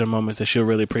think these are moments that she'll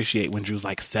really appreciate when Drew's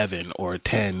like 7 or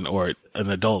 10 or an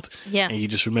adult. Yeah. And you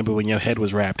just remember when your head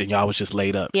was wrapped and y'all was just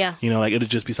laid up. Yeah. Like it'll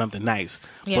just be something nice.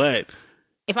 Yeah. But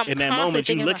if I'm in that moment,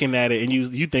 you looking at it and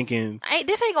you thinking,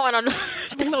 this ain't going on. No,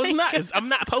 it's not. I'm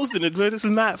not posting it, but this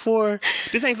ain't for that.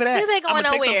 This ain't going I'm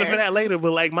gonna nowhere. take something for that later,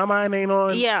 but like my mind ain't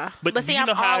on. Yeah. But see, you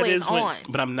know I'm how always it is on.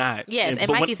 but I'm not. Yes. And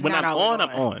but Mikey's when not I'm always on,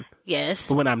 I'm on. Yes.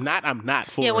 But when I'm not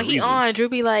for when he on, Drew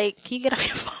be like, can you get off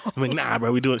your phone? I'm like, nah,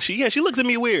 bro, we doing. She looks at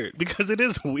me weird because it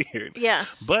is weird. Yeah.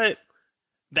 But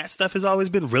that stuff has always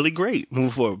been really great moving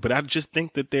forward. But I just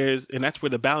think that and that's where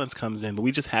the balance comes in. But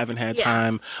we just haven't had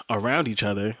time around each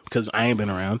other because I ain't been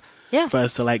around. Yeah. For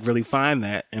us to like really find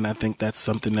that. And I think that's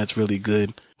something that's really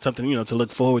good. Something, to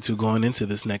look forward to going into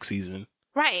this next season.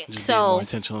 Right. Just being more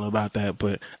intentional about that.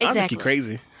 But I think you're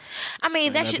crazy. I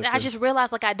mean, I just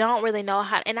realized like I don't really know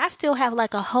how, and I still have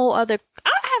like I have a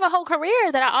whole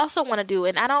career that I also want to do.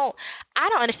 And I don't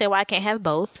understand why I can't have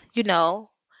both,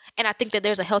 and I think that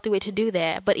there's a healthy way to do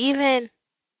that. But even,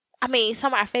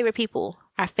 some of our favorite people,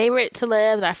 our favorite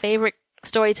celebs, our favorite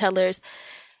storytellers,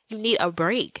 you need a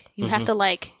break. You have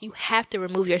to you have to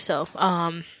remove yourself.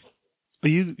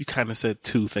 You kind of said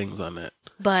 2 things on that.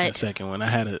 But the second one, I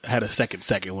had a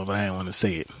second one, but I didn't want to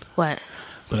say it. What?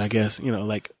 But I guess,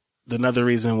 another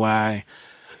reason why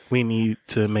we need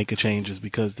to make a change is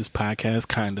because this podcast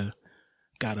kind of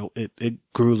it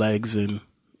grew legs and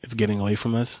it's getting away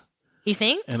from us. You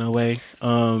think? In a way.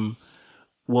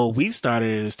 Well, we started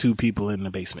it as 2 people in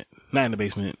the basement. Not in the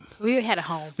basement. We had a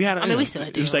home. We still do.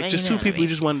 It was like just 2 people who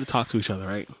just wanted to talk to each other,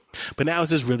 right? But now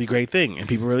it's this really great thing and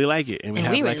people really like it. And we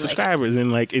have really subscribers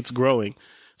and it's growing.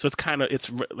 So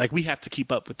it's like we have to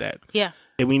keep up with that. Yeah.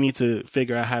 And we need to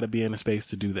figure out how to be in a space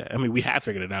to do that. We have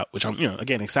figured it out, which I'm,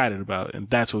 again, excited about. And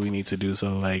that's what we need to do.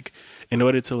 So in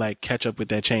order to catch up with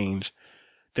that change,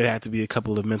 there had to be a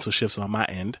couple of mental shifts on my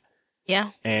end.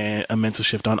 Yeah. And a mental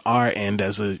shift on our end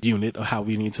as a unit of how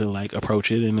we need to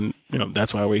approach it. And,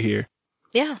 that's why we're here.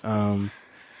 Yeah. I'm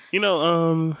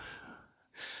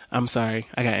sorry.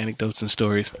 I got anecdotes and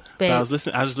stories. But I was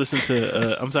listening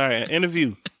to, an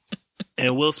interview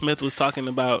and Will Smith was talking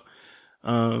about,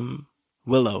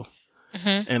 Willow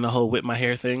and the whole whip my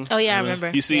hair thing. Oh yeah, I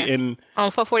remember. You see, and on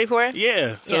 444.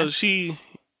 Yeah. So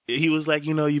he was like,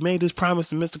 you made this promise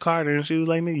to Mr. Carter, and she was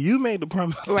like, you made the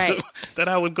promise that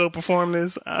I would go perform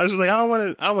this. I was just like, I don't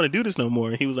want to do this no more.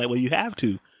 And he was like, well, you have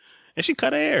to. And she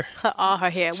cut her hair. Cut all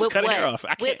her hair. Cut her hair off.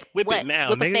 I can't whip it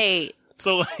now. Whip a fade.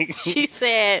 So she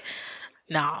said,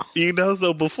 no.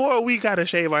 So before we gotta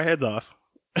shave our heads off,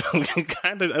 we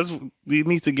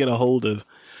need to get a hold of.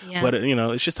 Yeah. But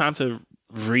it's just time to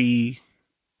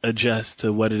readjust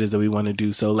to what it is that we want to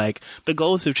do. So the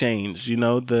goals have changed,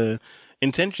 the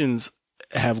intentions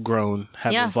have grown,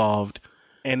 have evolved.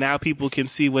 And now people can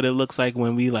see what it looks like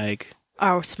when we like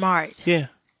are smart. Yeah.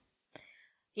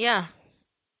 Yeah.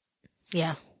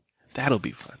 Yeah. That'll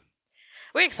be fun.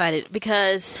 We're excited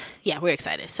because we're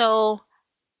excited. So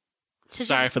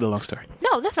sorry for the long story.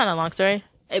 No, that's not a long story.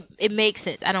 It makes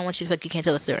sense. I don't want you to feel like you can't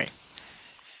tell the story.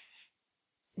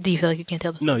 Do you feel like you can't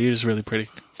tell the story? No, you're just really pretty.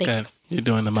 Thank you. You're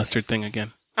doing the mustard thing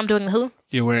again. I'm doing the who?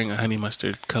 You're wearing a honey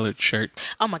mustard colored shirt.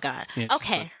 Oh my God. Yeah,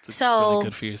 okay. It's so really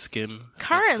good for your skin.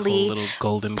 Currently, little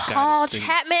golden Paul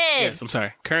Chapman. Yes, I'm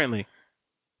sorry. Currently.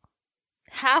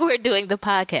 How we're doing the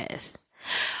podcast.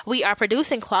 We are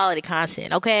producing quality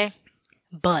content, okay?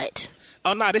 But.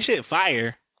 Oh no, this shit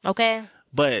fire. Okay.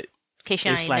 But in case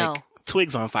y'all it's ain't like know.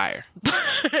 twigs on fire.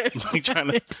 We're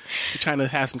trying to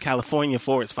have some California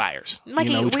forest fires.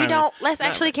 Mikey,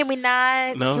 can we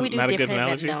not? No, can we do not a good different?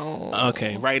 analogy. No.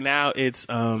 Okay, right now it's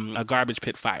a garbage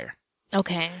pit fire.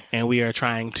 Okay. And we are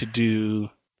trying to do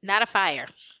not a fire.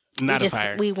 Not a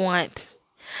fire. We want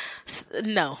a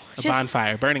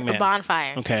bonfire, Burning Man. A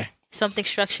bonfire. Okay. Something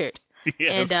structured.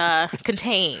 Yes. And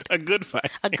contained. A good fire.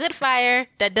 A good fire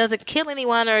that doesn't kill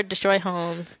anyone or destroy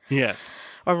homes. Yes.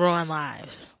 Or ruin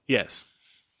lives. Yes.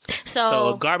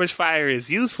 So a garbage fire is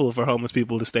useful for homeless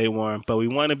people to stay warm, but we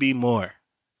want to be more.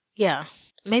 Yeah.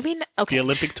 Maybe not. Okay. The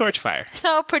Olympic torch fire.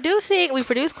 So we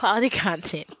produce quality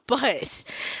content, but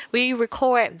we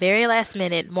record very last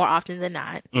minute more often than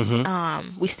not.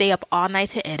 Mm-hmm. We stay up all night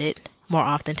to edit more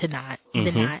often than not.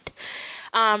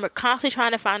 We're constantly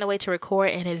trying to find a way to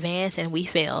record in advance, and we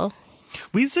fail.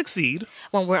 We succeed.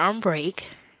 When we're on break.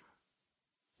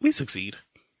 We succeed.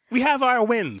 We have our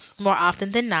wins. More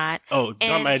often than not. Oh,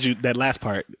 don't imagine that last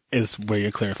part is where you're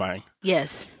clarifying.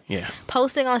 Yes. Yeah.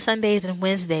 Posting on Sundays and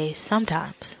Wednesdays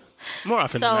sometimes. More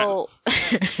often than not.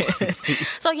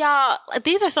 So y'all,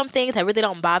 these are some things that really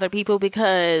don't bother people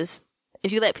because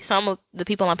if you let some of the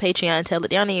people on Patreon tell it,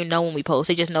 they don't even know when we post.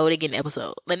 They just know they get an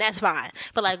episode. And that's fine.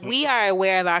 But like, we are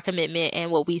aware of our commitment and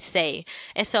what we say.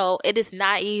 And so it is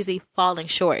not easy falling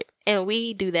short. And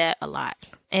we do that a lot.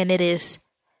 And it's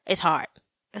hard.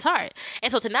 It's hard.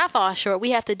 And so to not fall short,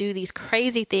 we have to do these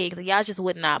crazy things that y'all just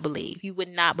would not believe. You would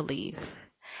not believe.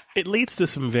 It leads to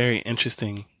some very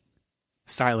interesting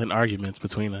silent arguments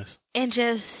between us. And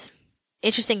just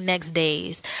interesting next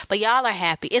days. But y'all are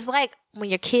happy. It's like when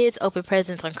your kids open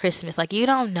presents on Christmas. Like, you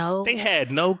don't know. They had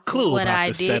no clue what about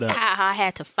I the did. setup. How I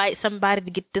had to fight somebody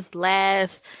to get this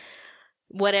last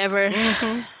whatever.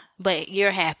 Mm-hmm. But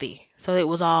you're happy. So it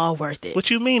was all worth it.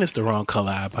 What you mean it's the wrong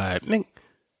color iPod?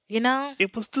 You know?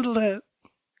 It was the left.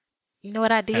 You know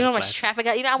what I did? You know how much traffic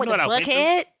I... You know I went to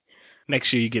Buckhead?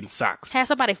 Next year you're getting socks. Had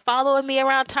somebody following me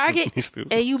around Target?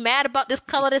 And you mad about this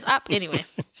color, this op? Anyway.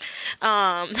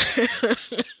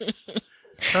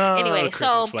 Anyway,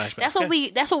 so that's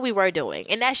what we were doing.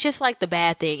 And that's just like the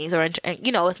bad things. Or,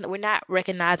 you know, we're not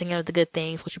recognizing the good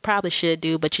things, which we probably should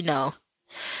do, but you know.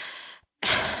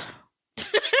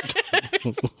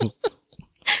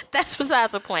 That's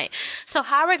besides the point. So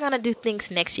how are we going to do things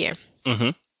next year? Mm-hmm.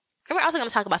 And we're also going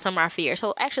to talk about some of our fears.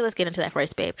 So actually, let's get into that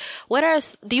first, babe.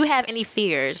 Do you have any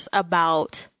fears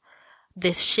about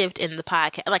this shift in the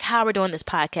podcast? Like how we're doing this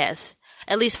podcast,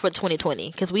 at least for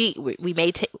 2020? Because we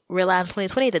may realize in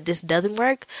 2020 that this doesn't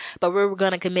work, but we're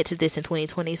going to commit to this in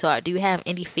 2020. So do you have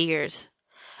any fears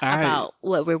about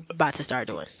what we're about to start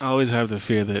doing? I always have the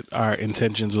fear that our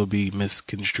intentions will be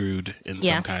misconstrued in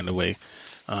some kind of way.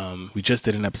 We just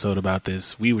did an episode about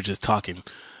this. We were just talking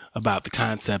about the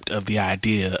concept of the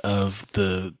idea of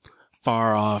the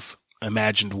far off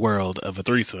imagined world of a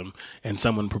threesome, and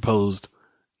someone proposed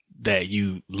that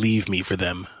you leave me for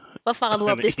them. But follow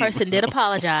up, this person did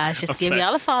apologize. Just give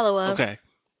y'all a follow up. Okay.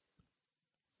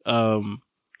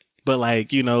 But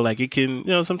like, you know, like it can, you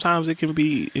know, sometimes it can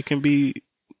be,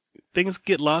 things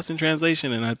get lost in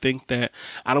translation. And I think that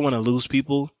I don't want to lose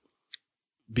people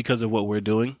because of what we're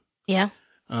doing. Yeah.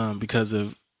 Because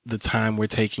of the time we're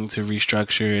taking to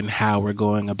restructure and how we're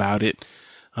going about it.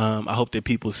 I hope that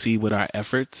people see what our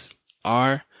efforts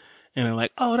are and are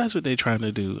like, oh, that's what they're trying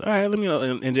to do. All right, let me know.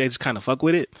 And they just kind of fuck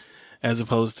with it as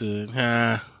opposed to,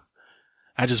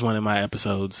 I just wanted my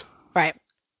episodes. Right.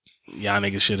 Y'all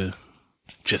niggas should have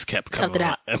just kept coming it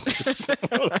out.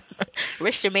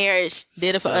 Rich Your Marriage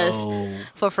did it for us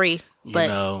for free. But, you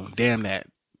know, damn that.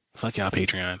 Fuck y'all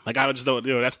Patreon. Like, I just don't,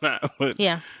 you know, that's not what,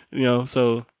 yeah. You know,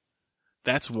 so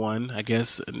that's one, I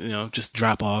guess, you know, just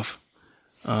drop off.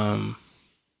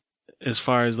 As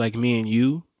far as like me and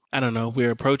you, I don't know,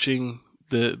 we're approaching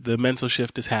the mental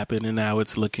shift has happened and now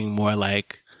it's looking more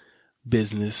like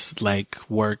business, like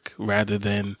work rather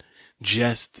than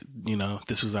just, you know,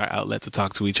 this was our outlet to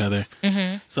talk to each other.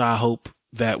 Mm-hmm. So I hope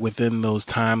that within those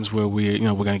times where we're, you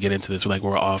know, we're going to get into this,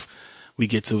 we're off, we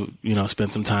get to,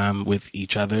 spend some time with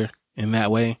each other in that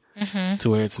way, to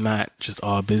where it's not just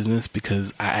all business,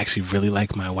 because I actually really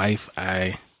like my wife.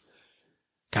 I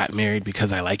got married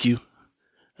because I like you.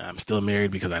 I'm still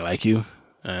married because I like you.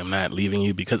 I'm not leaving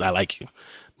you because I like you.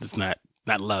 It's not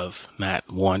love,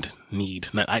 not want, need.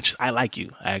 I like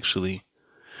you, actually.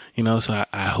 So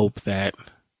I hope that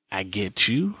I get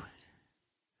you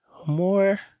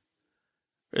more.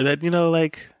 Or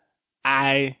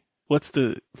that, what's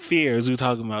the fears we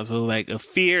talking about? So, like, a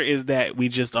fear is that we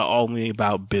just are only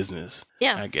about business.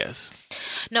 Yeah. I guess.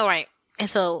 No, right. And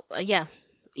so, yeah.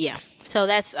 So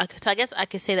I guess I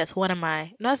could say that's no,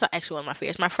 that's not actually one of my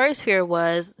fears. My first fear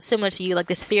was similar to you, like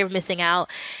this fear of missing out.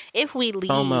 If we leave,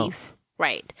 FOMO.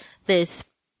 Right.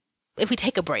 If we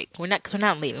take a break, because we're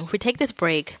not leaving. If we take this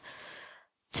break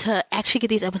to actually get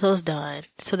these episodes done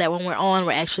so that when we're on,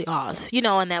 we're actually off,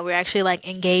 and that we're actually like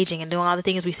engaging and doing all the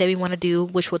things we say we want to do,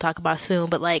 which we'll talk about soon.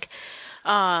 But like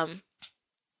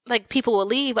people will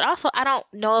leave, but also I don't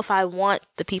know if I want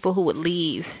the people who would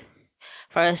leave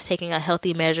for us taking a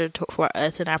healthy measure for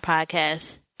us in our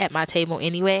podcast at my table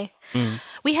anyway.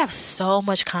 We have so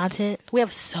much content.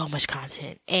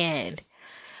 And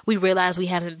we realize we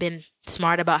haven't been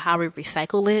smart about how we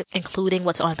recycle it, including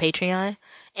what's on Patreon.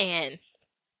 And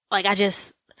like,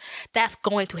 that's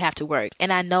going to have to work.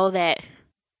 And I know that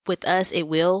with us, it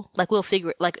will. Like, we'll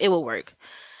figure it, like, it will work.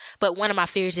 But one of my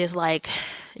fears is like,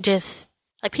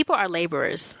 people are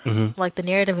laborers. Like, the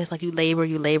narrative is like, you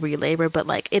labor. But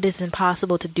like, it is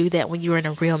impossible to do that when you're in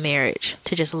a real marriage,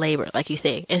 to just labor, like you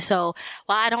say. And so,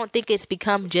 while I don't think it's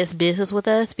become just business with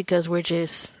us, because we're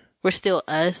still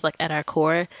us, like, at our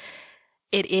core,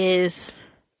 it is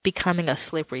becoming a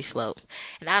slippery slope.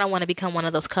 And I don't want to become one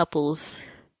of those couples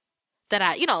that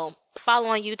I, follow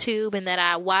on YouTube and that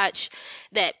I watch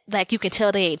that, like, you can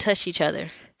tell they ain't touched each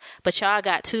other. But y'all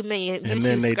got 2 million YouTube and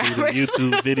then they do the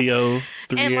YouTube video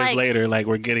 3 years later, like,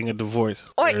 we're getting a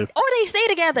divorce. Or they stay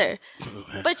together.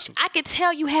 But I could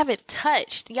tell you haven't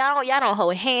touched. Y'all don't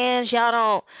hold hands. Y'all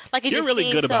don't, like, it You're just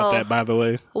really good so, about that, by the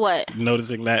way. What?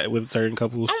 Noticing that with certain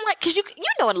couples. I'm like, cause you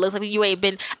know what it looks like when you ain't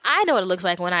been, I know what it looks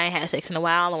like when I ain't had sex in a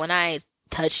while and when I ain't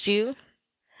touched you.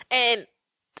 And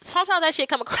sometimes that shit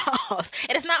come across.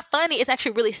 And it's not funny. It's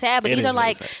actually really sad. But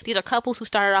these are couples who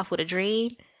started off with a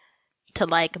dream to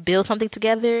like build something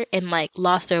together and like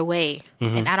lost their way.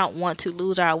 And I don't want to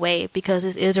lose our way, because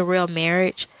this is a real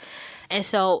marriage. And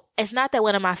so it's not that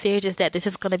one of my fears is that this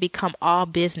is going to become all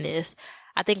business.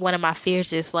 I think one of my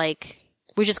fears is like,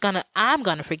 I'm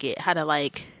going to forget how to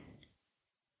like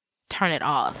turn it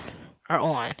off or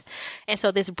on. And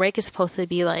so this break is supposed to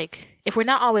be like, if we're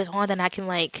not always on, then I can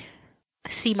like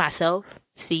see myself,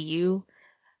 see you,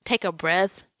 take a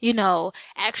breath,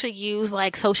 actually use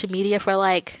like social media for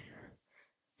like,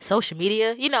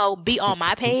 be on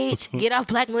my page, get off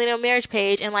Black Millennial Marriage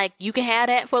page, and like, you can have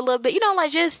that for a little bit, like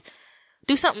just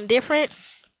do something different,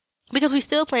 because we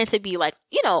still plan to be like,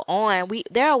 on.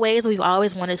 There are ways we've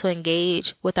always wanted to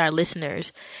engage with our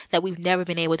listeners that we've never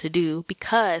been able to do,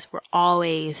 because we're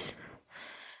always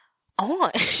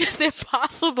on. It's just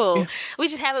impossible. Yeah. We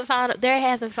just haven't found,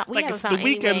 the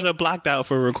weekends are blocked out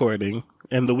for recording.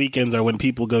 And the weekends are when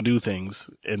people go do things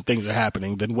and things are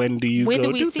happening. Then when do you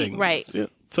go do things? Right. Yeah.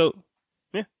 So,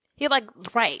 yeah. You're like,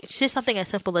 right. It's just something as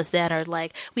simple as that. Or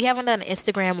like, we haven't done an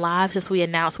Instagram live since we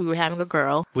announced we were having a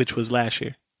girl. Which was last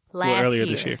year. Earlier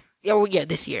this year. Oh, yeah,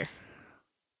 this year.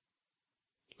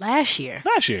 Last year.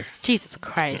 Jesus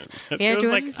Christ. It was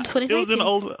like, it was in an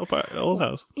old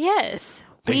house. Yes.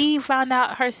 Damn. We found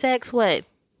out her sex,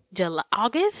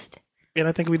 August? And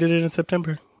I think we did it in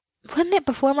September. Wasn't it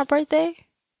before my birthday?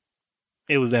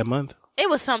 It was that month. It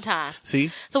was sometime. See?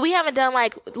 So we haven't done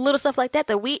like little stuff like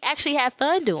that we actually have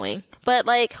fun doing. But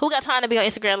like, who got time to be on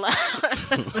Instagram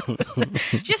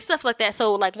Live? Just stuff like that.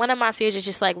 So like, one of my fears is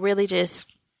just like really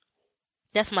just,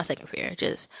 that's my second fear.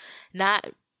 Just not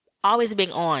always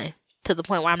being on to the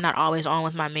point where I'm not always on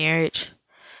with my marriage.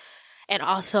 And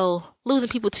also losing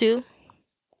people too.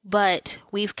 But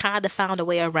we've kind of found a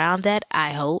way around that,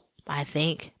 I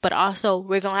think. But also,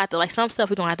 we're going to have to, like, some stuff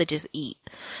we're going to have to just eat.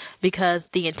 Because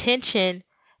the intention,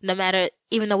 no matter,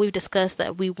 even though we've discussed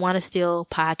that we want to still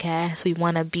podcast, we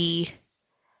want to be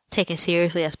taken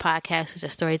seriously as podcasters,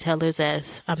 as storytellers,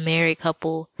 as a married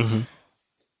couple.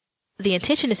 The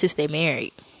intention is to stay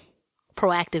married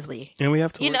proactively. And we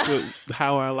have to work with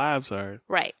how our lives are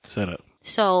set up.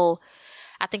 So,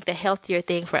 I think the healthier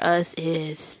thing for us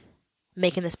is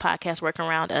making this podcast work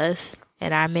around us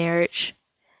and our marriage,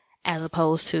 as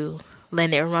opposed to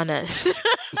letting it run us.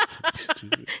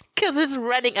 Because it's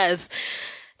running us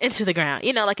into the ground.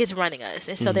 Like, it's running us.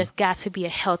 And so there's got to be a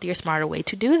healthier, smarter way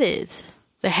to do this.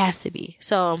 There has to be.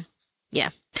 So, yeah.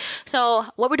 So,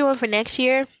 what we're doing for next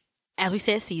year, as we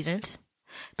said, seasons.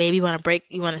 Baby, you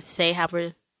want to say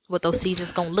what those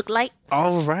seasons going to look like?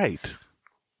 All right.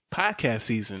 Podcast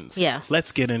seasons. Yeah.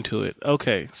 Let's get into it.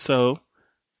 Okay. So,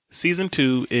 season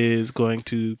 2 is going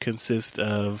to consist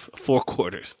of 4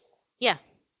 quarters. Yeah.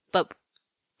 But,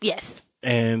 yes.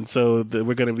 And so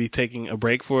we're going to be taking a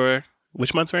break for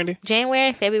which months, Randy?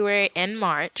 January, February, and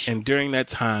March. And during that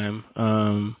time,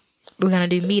 we're going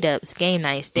to do meetups, game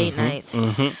nights, date nights,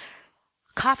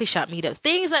 coffee shop meetups,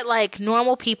 things that like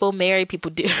normal people, married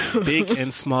people do. Big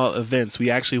and small events. We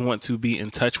actually want to be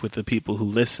in touch with the people who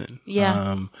listen.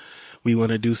 Yeah. We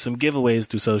want to do some giveaways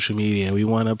through social media. We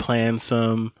want to plan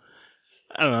some,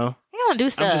 I don't know. We want to do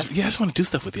stuff. I just want to do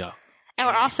stuff with y'all. And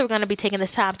we're also going to be taking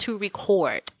this time to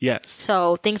record. Yes.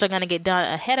 So things are going to get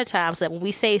done ahead of time so that when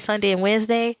we say Sunday and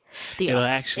Wednesday, it'll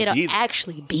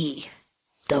actually be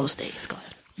those days going.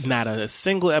 Not a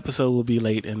single episode will be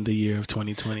late in the year of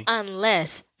 2020.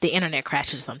 Unless the internet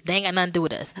crashes or something. They ain't got nothing to do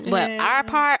with us. But our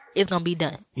part is going to be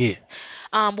done. Yeah.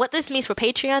 What this means for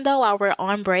Patreon, though, while we're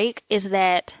on break, is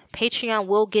that Patreon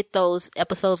will get those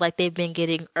episodes like they've been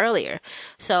getting earlier.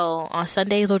 So on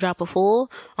Sundays, we'll drop a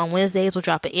full. On Wednesdays, we'll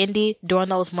drop an indie during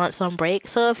those months on break.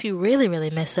 So if you really, really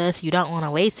miss us, you don't want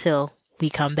to wait till we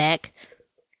come back,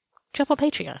 jump on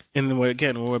Patreon. And then when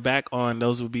we're back on,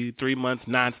 those will be 3 months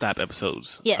nonstop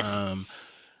episodes. Yes.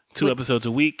 2 episodes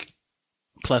a week,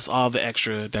 plus all the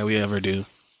extra that we ever do.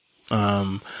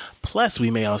 Plus,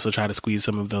 we may also try to squeeze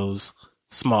some of those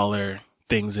smaller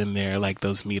things in there, like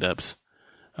those meetups.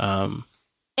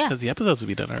 Because the episodes will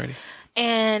be done already.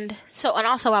 And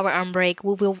also while we're on break,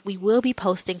 we will be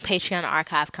posting Patreon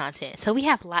archive content. So we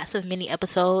have lots of mini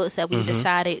episodes that we've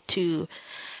decided to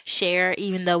share,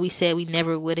 even though we said we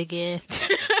never would again.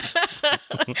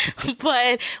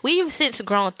 But we've since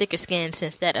grown thicker skin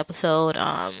since that episode.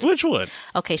 Which one?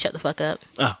 Okay, shut the fuck up.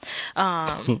 Oh.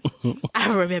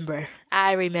 I remember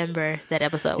that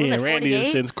episode. Yeah, was Randy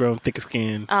has since grown thicker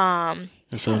skin. And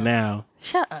so now.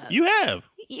 Shut up. You have.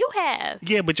 You have.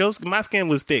 Yeah, but my skin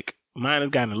was thick. Mine has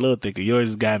gotten a little thicker. Yours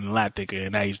has gotten a lot thicker,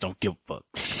 and now you just don't give a fuck.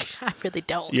 I really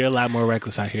don't. You're a lot more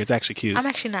reckless out here. It's actually cute. I'm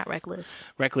actually not reckless.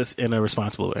 Reckless in a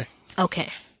responsible way.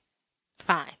 Okay.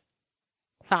 Fine.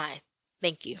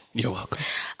 Thank you. You're welcome.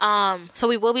 So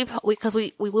we will be because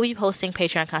we will be posting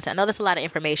Patreon content. I know that's a lot of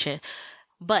information,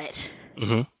 but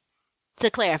to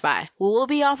clarify, we will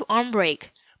be off on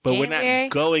break. But we're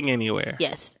not going anywhere.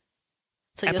 Yes.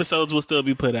 So episodes will still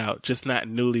be put out, just not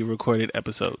newly recorded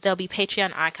episodes. There'll be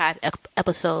Patreon archive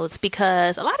episodes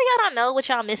because a lot of y'all don't know what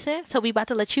y'all missing, so we about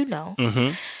to let you know.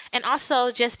 And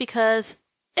also just because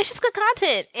it's just good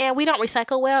content, and we don't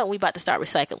recycle well, and we about to start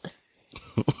recycling.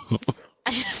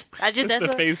 I just that's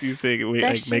the face you say make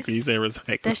when you say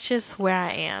recycle. That's just where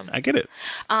I am. I get it.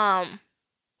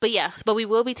 But we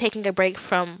will be taking a break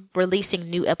from releasing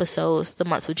new episodes the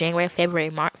months of January,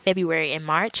 February, and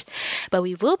March. But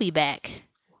we will be back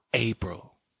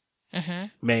April,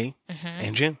 May,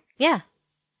 and June. Yeah,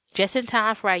 just in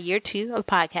time for our year 2 of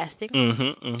podcasting.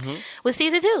 With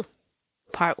season 2,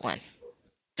 part 1.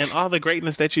 And all the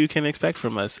greatness that you can expect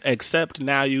from us, except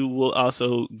now you will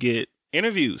also get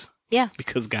interviews. Yeah.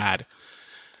 Because God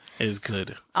is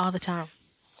good. All the time.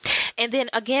 And then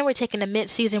again, we're taking a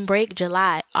mid-season break,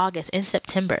 July, August, and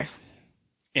September.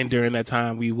 And during that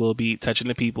time, we will be touching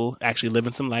the people, actually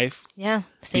living some life. Yeah.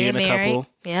 Being a couple.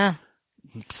 Yeah.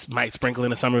 Might sprinkle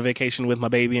in a summer vacation with my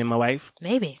baby and my wife.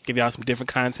 Maybe. Give y'all some different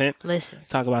content. Listen.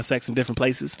 Talk about sex in different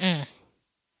places. And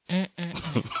then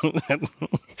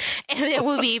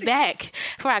we'll be back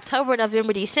for October,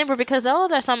 November, December, because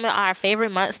those are some of our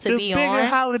favorite months to be on. The bigger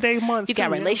holiday months. You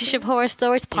got Relationship Horror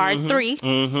Stories, Part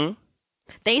 3.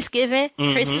 Thanksgiving,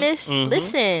 Christmas.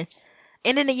 Listen.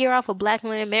 Ending the year off with Black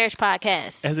Millennial Marriage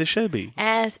Podcast. As it should be.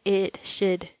 As it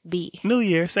should be. New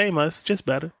year, same us, just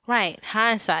better. Right.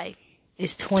 Hindsight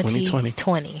is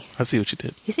 2020. I see what you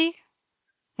did. You see?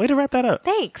 Way to wrap that up.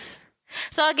 Thanks.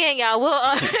 So again, y'all,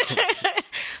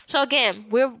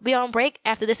 we'll be on break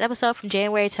after this episode from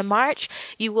January to March.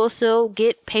 You will still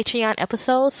get Patreon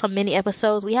episodes, some mini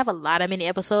episodes. We have a lot of mini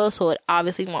episodes, so it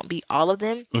obviously won't be all of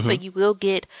them, but you will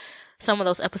get some of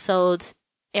those episodes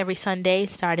every Sunday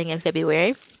starting in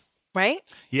February, right?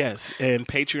 Yes, and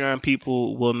Patreon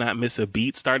people will not miss a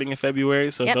beat starting in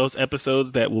February. So those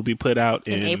episodes that will be put out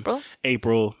in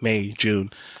April, May,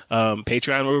 June,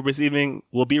 Patreon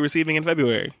will be receiving in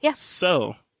February. Yeah.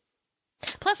 So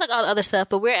plus like all the other stuff,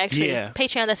 but we're actually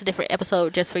Patreon. That's a different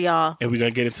episode just for y'all, and we're gonna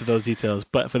get into those details.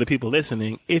 But for the people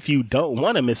listening, if you don't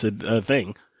want to miss a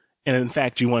thing, and in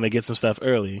fact you want to get some stuff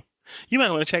early, you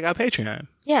might want to check out Patreon.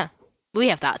 Yeah. We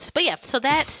have thoughts. But yeah, so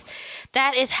that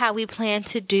is how we plan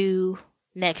to do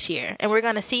next year. And we're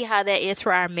going to see how that is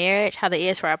for our marriage, how that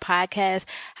is for our podcast,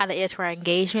 how that is for our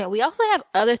engagement. We also have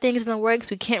other things in the works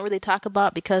we can't really talk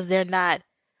about because they're not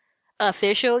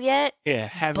official yet. Yeah,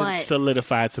 haven't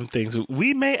solidified some things.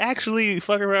 We may actually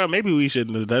fuck around. Maybe we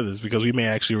shouldn't have done this because we may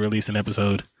actually release an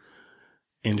episode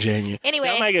in January.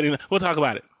 Anyway, we'll talk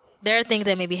about it. There are things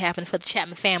that may be happening for the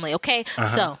Chapman family, okay?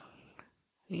 So,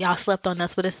 y'all slept on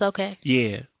us, but it's okay.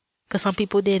 Yeah. Because some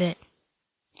people didn't.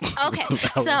 Okay,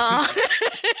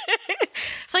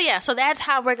 so that's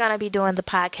how we're going to be doing the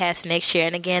podcast next year.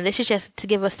 And again, this is just to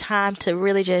give us time to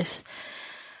really just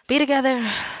be together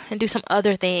and do some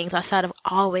other things outside of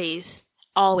always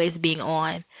being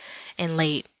on and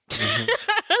late.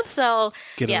 So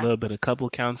get a little bit of couple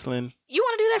counseling. You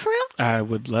want to do that for real? I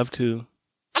would love to.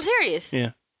 I'm serious.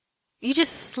 Yeah. You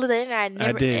just slid it in there.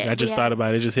 I did. I just thought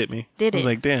about it. It just hit me. Did it? I was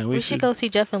like, damn, we should go see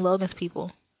Jeff and Logan's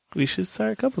people. We should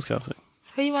start couples counseling.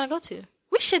 Who you want to go to?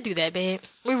 We should do that, babe.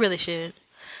 We really should.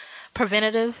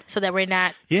 Preventative, so that we're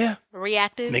not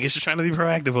reactive. Niggas just trying to be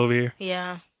proactive over here.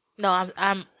 Yeah. No,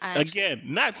 I'm again,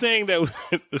 not saying that.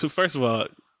 First of all,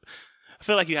 I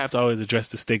feel like you have to always address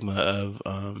the stigma of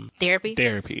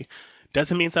therapy.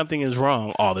 Doesn't mean something is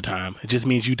wrong all the time. It just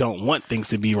means you don't want things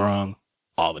to be wrong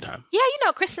all the time. Yeah, you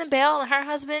know Kristen Bell and her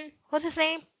husband. What's his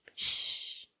name?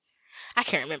 Shh. I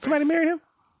can't remember. Somebody married him?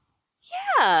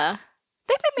 Yeah.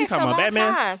 They've been married for a long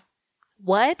Batman? time.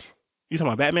 What? You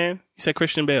talking about Batman? You said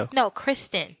Christian Bale. No,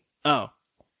 Kristen. Oh.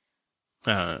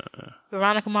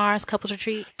 Veronica Mars, Couples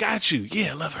Retreat. Got you.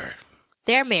 Yeah, love her.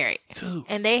 They're married. Too.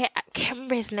 And I can't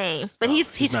remember his name, but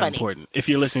he's not funny. Important. If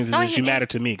you're listening to this, you matter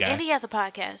to me, guy. And he has a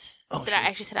podcast that I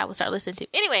actually said I would start listening to.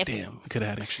 Anyway. Damn, we could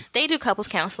have had action. They do couples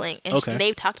counseling. And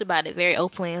they've talked about it very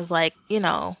openly. It's like, they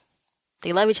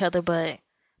love each other, but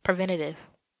preventative.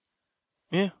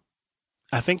 Yeah.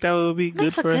 I think that would be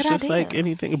good for us, just idea. like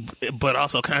anything, but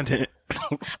also content.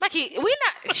 Mikey, we're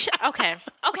not...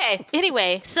 Okay.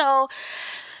 Anyway, so,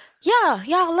 yeah,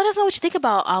 y'all, let us know what you think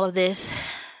about all of this.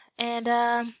 And,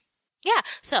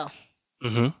 so.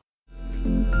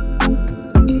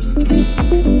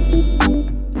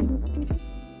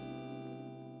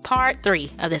 Part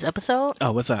 3 of this episode.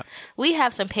 Oh, what's up? We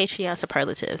have some Patreon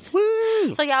superlatives.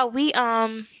 Woo! So, y'all, we,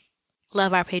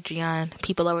 love our Patreon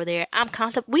people over there.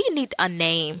 We need a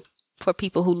name for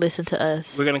people who listen to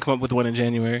us. We're going to come up with one in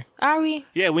January. Are we?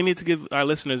 Yeah, we need to give our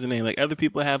listeners a name. Like other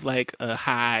people have like a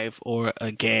hive or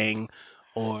a gang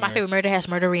or... My favorite murder has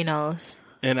murderinos.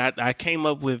 And I came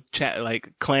up with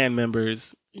clan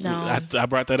members. No. I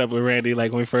brought that up with Randy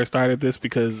like when we first started this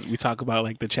because we talk about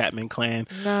like the Chapman clan.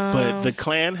 No. But the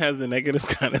clan has a negative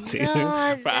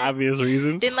connotation for obvious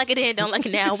reasons. Didn't like it then, don't like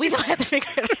it now. We don't have to figure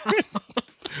it out.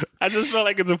 I just felt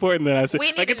like it's important that I said,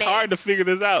 it's hard to figure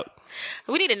this out.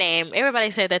 We need a name.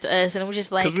 Everybody said that to us, and we're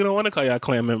just like... Because we don't want to call y'all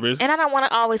clan members. And I don't want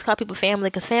to always call people family,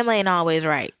 because family ain't always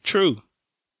right. True.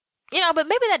 But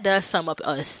maybe that does sum up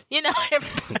us. We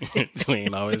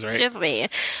ain't always right. Just saying.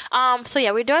 So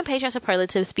yeah, we're doing Patreon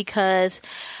superlatives because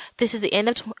this is the end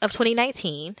of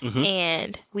 2019,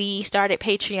 and we started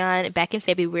Patreon back in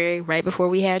February, right before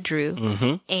we had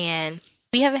Drew, and...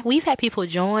 We've had people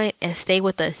join and stay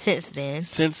with us since then.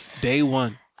 Since day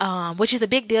one. Which is a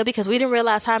big deal because we didn't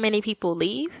realize how many people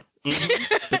leave.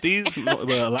 But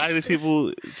a lot of these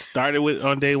people started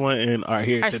on day one and are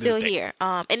here. Are still here.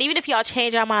 And even if y'all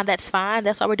change our mind, that's fine.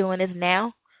 That's why we're doing this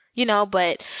now.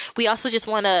 But we also just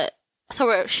want to. So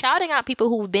we're shouting out people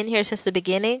who've been here since the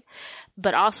beginning,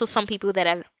 but also some people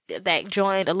that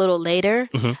joined a little later.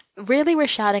 Really, we're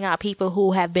shouting out people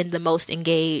who have been the most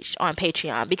engaged on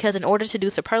Patreon because in order to do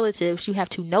superlatives, you have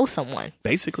to know someone.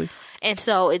 Basically. And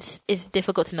so it's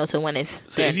difficult to know someone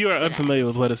if you are unfamiliar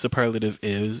with what a superlative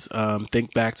is,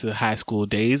 think back to high school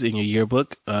days in your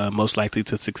yearbook, most likely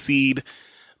to succeed,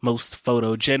 most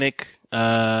photogenic,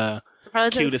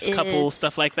 cutest couple,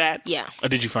 stuff like that. Yeah. Or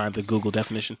did you find the Google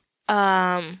definition?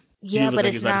 Yeah, but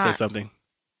it's about not. To say something.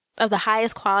 Of the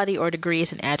highest quality or degree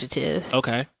is an adjective.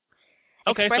 Okay.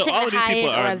 Expressing so all the of these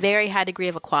people highest or a very high degree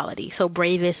of equality. So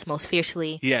bravest, most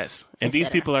fiercely. Yes. And these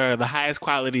people are the highest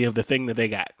quality of the thing that they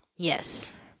got. Yes.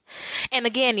 And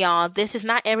again, y'all, this is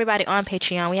not everybody on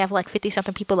Patreon. We have like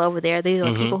 50-something people over there. These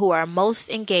are people who are most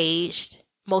engaged,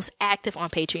 most active on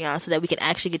Patreon so that we can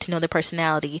actually get to know their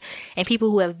personality. And people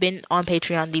who have been on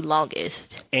Patreon the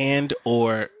longest. And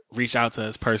or reach out to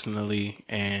us personally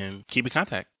and keep in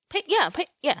contact.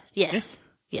 Yes.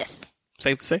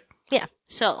 Safe to say? Yeah.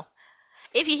 So,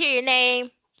 if you hear your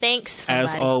name, thanks.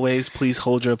 As always, please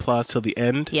hold your applause till the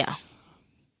end. Yeah.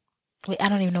 Wait, I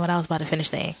don't even know what I was about to finish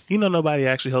saying. Nobody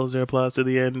actually holds their applause to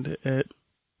the end at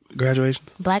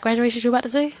graduations? Black graduations, you about to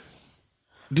say?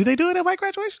 Do they do it at white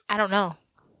graduation? I don't know.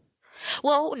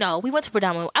 Well, no, I went to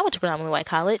predominantly white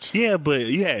college. Yeah, but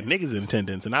you had niggas in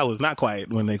attendance, and I was not quiet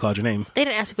when they called your name. They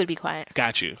didn't ask people to be quiet.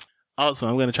 Got you. Also,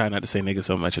 I'm going to try not to say niggas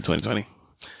so much in 2020.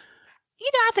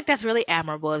 I think that's really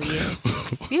admirable of you.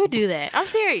 You do that. I'm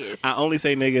serious. I only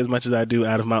say nigga as much as I do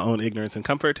out of my own ignorance and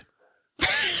comfort.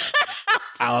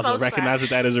 I also recognize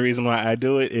that is a reason why I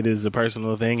do it. It is a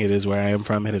personal thing. It is where I am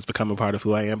from. It has become a part of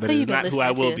who I am, but it is not who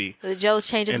I will be. Did Joe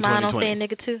change his mind on saying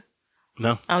nigga too?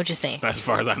 No. I'm just saying. As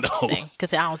far as I know.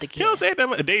 Because I don't think he don't say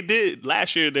that. They did.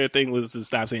 Last year, their thing was to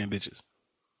stop saying bitches.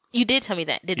 You did tell me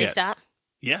that. Did they stop?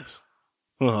 Yes.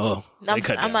 Well,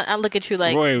 I look at you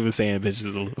like... Rory was saying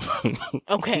bitches a little.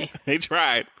 Okay. They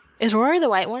tried. Is Rory the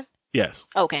white one? Yes.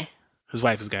 Okay. His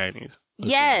wife is Guyanese.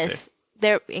 Yes.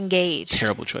 They're engaged.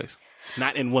 Terrible choice.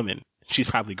 Not in women. She's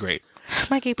probably great.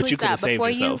 Mikey, please stop. Before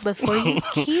you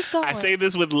keep going. I say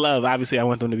this with love. Obviously, I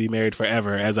want them to be married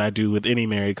forever, as I do with any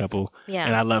married couple. Yeah.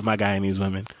 And I love my Guyanese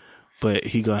women. But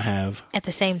he gonna have... At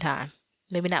the same time.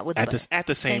 Maybe not with... At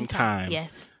the same time.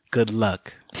 Yes. Good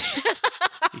luck.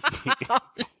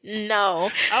 No.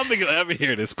 I don't think you'll ever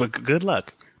hear this, but good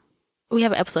luck. We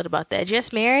have an episode about that.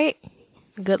 Just married?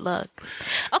 Good luck.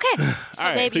 Okay. So all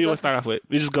right, baby, who you want to start off with?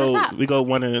 We just go. We go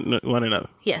one and another.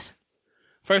 Yes.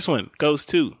 First one goes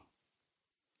to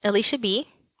Alicia B.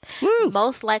 Woo.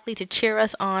 Most likely to cheer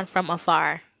us on from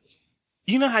afar.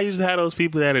 You know how you just have those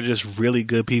people that are just really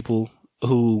good people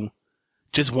who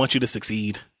just want you to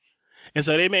succeed. And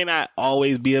so they may not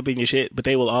always be up in your shit, but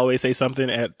they will always say something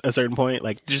at a certain point.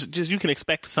 Like just you can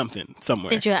expect something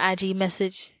somewhere. Send you an IG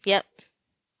message. Yep.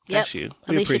 That's you.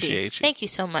 We Alicia appreciate D. you. Thank you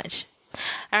so much.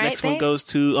 All right. Next one goes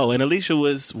to and Alicia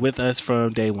was with us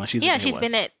from day one.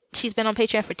 She's been on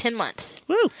Patreon for 10 months.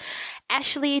 Woo.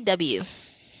 Ashley W.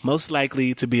 Most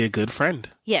likely to be a good friend.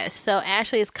 Yes. So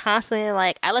Ashley is constantly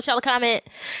like, I left y'all a comment,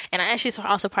 and Ashley's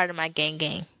also part of my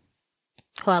gang,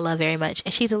 who I love very much.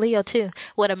 And she's a Leo too.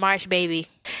 What a March baby.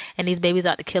 And these babies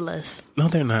ought to kill us. No,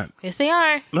 they're not. Yes, they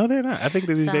are. No, they're not. I think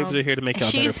that these babies are here to make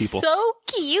y'all better people. She's so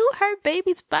cute. Her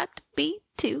baby's about to be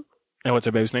too. And what's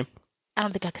her baby's name? I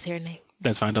don't think I can say her name.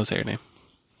 That's fine. Don't say her name.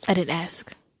 I didn't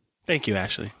ask. Thank you,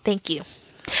 Ashley. Thank you.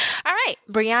 All right.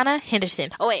 Brianna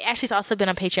Henderson. Oh, wait. Ashley's also been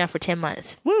on Patreon for 10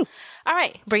 months. Woo. All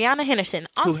right. Brianna Henderson.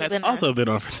 Who has also been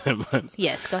on for 10 months.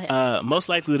 Yes, go ahead. Most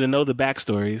likely to know the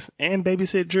backstories and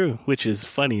babysit Drew, which is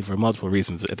funny for multiple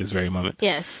reasons at this very moment.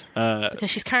 Yes. Because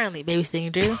she's currently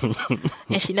babysitting Drew.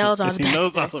 And she knows all the backstories. She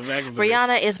knows all the backstories.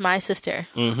 Brianna is my sister.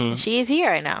 Mm-hmm. She is here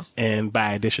right now. And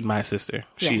by addition, my sister.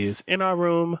 Yes. She is in our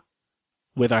room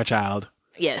with our child.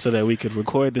 Yes. So that we could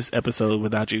record this episode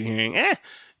without you hearing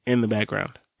in the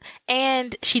background.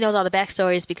 And she knows all the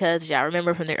backstories because y'all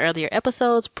remember from the earlier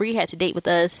episodes, Bree had to date with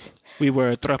us. We were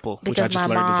a throuple, which I just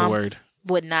learned is a word.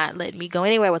 Would not let me go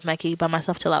anywhere with Mikey by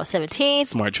myself till I was 17.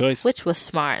 Smart choice. Which was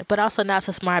smart, but also not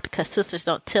so smart because sisters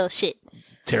don't tell shit.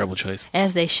 Terrible choice.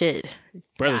 As they should.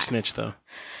 Brother snitched though.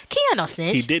 Keon don't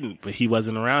snitch. He didn't, but he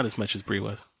wasn't around as much as Bree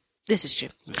was. This is true.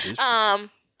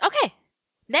 Okay.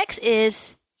 Next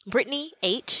is Brittany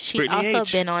H. She's also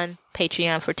been on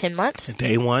Patreon for 10 months.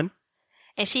 Day one.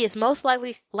 And she is most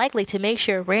likely to make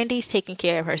sure Randy's taking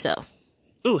care of herself.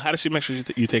 Ooh, how does she make sure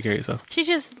you take care of yourself? She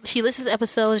listens to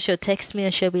episodes. She'll text me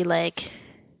and she'll be like,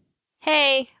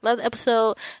 "Hey, love the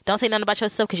episode. Don't say nothing about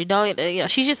yourself because you don't."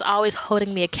 She's just always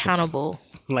holding me accountable.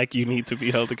 Like you need to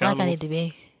be held accountable. Like I need to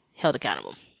be held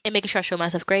accountable and making sure I show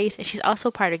myself grace. And she's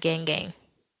also part of gang.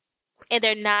 And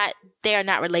they are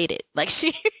not related. Like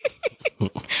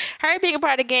her being a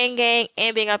part of gang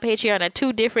and being on Patreon are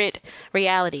two different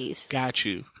realities. Got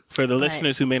you. For the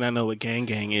listeners who may not know what gang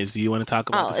is, do you want to talk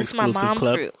about this exclusive my mom's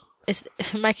club? Group.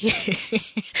 It's Mikey.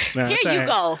 Nah, Here you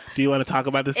go. Do you want to talk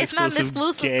about this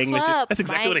exclusive gang? Club, that's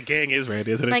exactly what a gang is,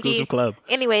 Randy. It's an exclusive club.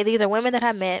 Anyway, these are women that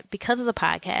I met because of the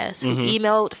podcast who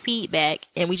emailed feedback,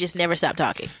 and we just never stopped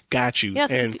talking. Got you.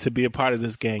 And to be a part of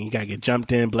this gang, you got to get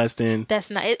jumped in, blessed in. That's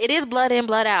not. It is blood in,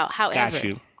 blood out. However, got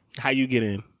you. How you get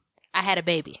in? I had a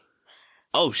baby.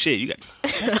 Oh shit! You got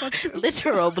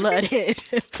literal blood in.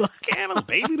 Can't a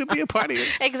baby to be a part of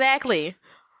it? Exactly.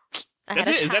 That's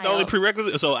it. Is that the only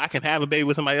prerequisite? So I can have a baby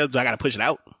with somebody else? Do I got to push it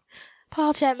out?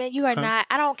 Paul Chapman, you are not.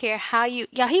 I don't care how you.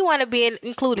 Y'all, he want to be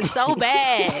included so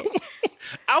bad.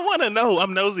 I want to know.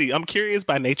 I'm nosy. I'm curious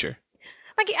by nature.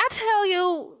 Like I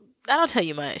don't tell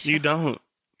you much. You don't,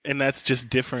 and that's just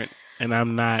different. And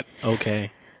I'm not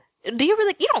okay. Do you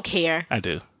really? You don't care. I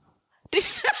do.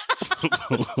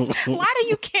 Why do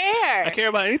you care? I care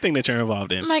about anything that you're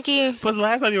involved in. Mikey. Plus, the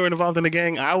last time you were involved in a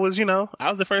gang, I was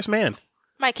the first man.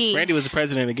 Mikey. Randy was the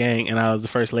president of the gang, and I was the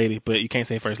first lady, but you can't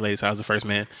say first lady, so I was the first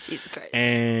man. Jesus Christ.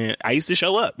 And I used to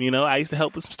show up, I used to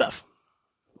help with some stuff.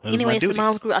 Anyways, the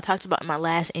mom's group I talked about in my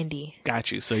last indie.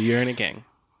 Got you. So you're in a gang.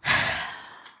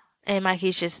 And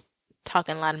Mikey's just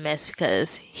talking a lot of mess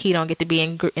because he don't get to be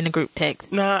in a group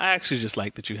text. No, I actually just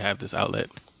like that you have this outlet.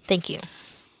 Thank you.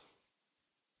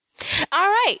 All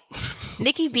right.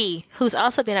 Nikki B, who's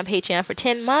also been on Patreon for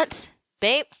 10 months.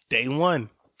 Babe. Day one.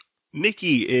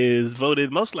 Nikki is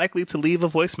voted most likely to leave a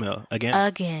voicemail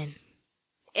again.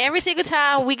 Every single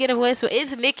time we get a voicemail,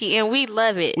 it's Nikki, and we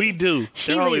love it. We do.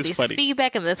 She They're always leaves funny.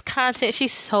 Feedback and this content.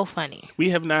 She's so funny. We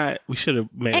should have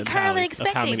made a tally of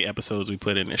how many episodes we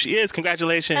put in there. She is.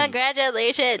 Congratulations.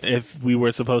 Congratulations. If we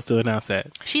were supposed to announce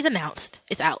that. She's announced.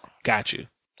 It's out. Got you.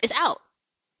 It's out.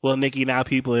 Well, Nikki, now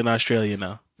people in Australia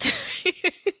know.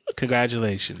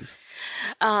 Congratulations.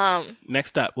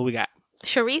 Next up, what we got?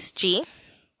 Charisse G.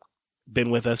 Been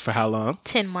with us for how long?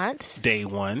 10 months. Day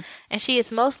one. And she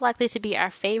is most likely to be our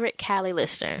favorite Cali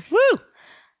listener. Woo!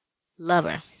 Love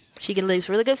her. She leaves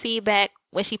really good feedback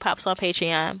when she pops on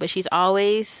Patreon, but she's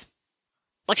always,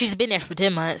 she's been there for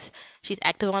 10 months. She's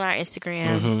active on our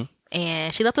Instagram.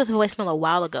 And she left us a voicemail a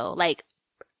while ago,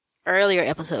 earlier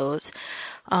episodes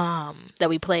that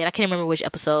we played. I can't remember which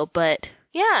episode, but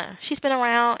yeah, she's been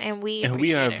around, and we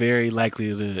are her. very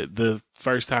likely the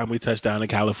first time we touch down in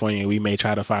California, we may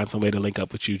try to find some way to link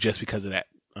up with you just because of that.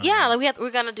 Yeah, we're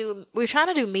trying to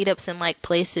do meetups in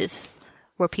places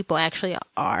where people actually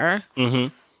are.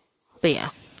 But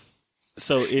yeah,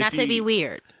 so not to be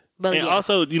weird, but and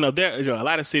also there a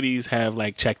lot of cities have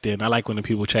checked in. I like when the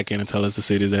people check in and tell us the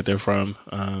cities that they're from,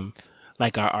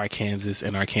 like our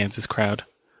Arkansas crowd.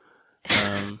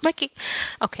 Mikey,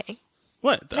 okay.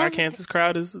 What? The Arkansas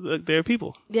crowd is their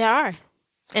people. They are.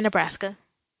 In Nebraska.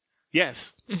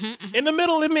 Yes. In the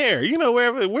middle in there.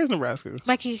 Where's Nebraska?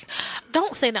 Mikey,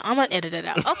 don't say that. I'm going to edit it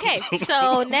out. Okay.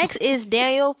 So next is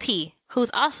Daniel P.,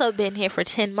 who's also been here for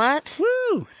 10 months.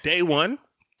 Woo! Day one.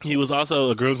 He was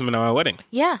also a groomsman at our wedding.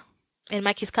 Yeah. And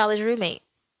Mikey's college roommate.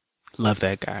 Love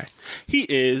that guy. He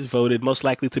is voted most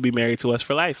likely to be married to us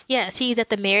for life. Yes, he's at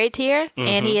the married tier,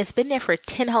 and he has been there for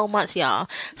 10 whole months, y'all.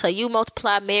 So you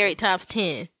multiply married times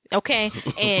 10, okay?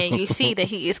 And you see that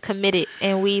he is committed,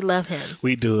 and we love him.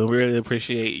 We do, and we really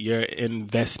appreciate your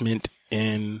investment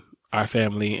in our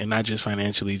family, and not just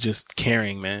financially, just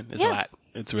caring, man. It's a lot.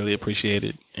 It's really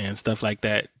appreciated, and stuff like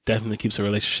that definitely keeps a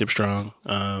relationship strong.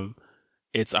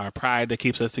 It's our pride that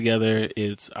keeps us together.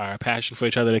 It's our passion for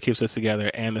each other that keeps us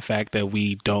together. And the fact that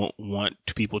we don't want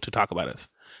people to talk about us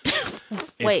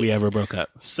if we ever broke up.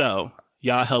 So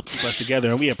y'all help keep us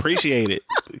together, and we appreciate it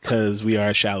because we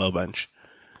are a shallow bunch.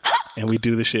 And we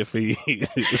do the shit for you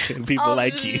and people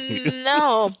like you.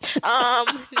 No.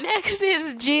 Next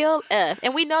is Jill F.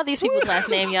 And we know these people's last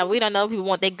name, y'all. We don't know if people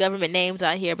want their government names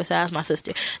out here besides my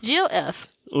sister. Jill F.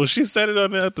 Well, she said it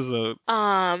on the episode.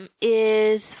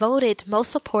 Is voted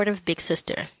most supportive big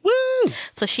sister. Woo!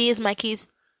 So she is Mikey's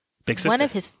big sister. One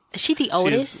of his. Is she the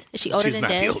oldest? Is she older than Des?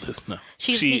 She's not the oldest. No,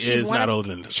 she's older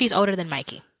than Des. She's older than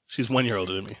Mikey. She's 1 year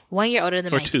older than me. 1 year older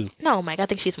than Mikey. Or 2. No, Mike, I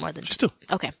think she's more than She's 2.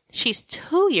 Okay. She's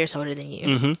 2 years older than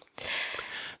you.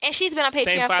 And she's been on Patreon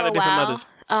Same father, for a while. different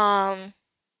mothers.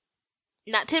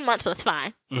 Not 10 months, but that's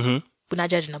fine. We're not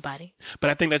judging nobody. But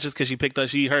I think that's just because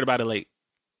she heard about it late.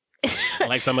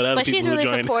 Like some of the other people who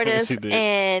joined. But she's really supportive,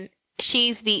 and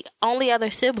she's the only other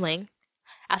sibling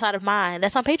outside of mine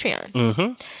that's on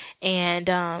Patreon.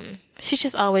 And she's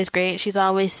just always great. She's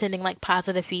always sending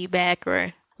positive feedback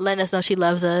or letting us know she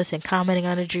loves us and commenting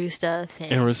on the Drew stuff.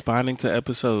 And responding to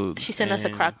episodes. She sent us a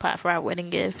crock pot for our wedding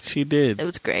gift. She did. It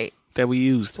was great. That we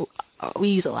used. We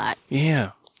use a lot.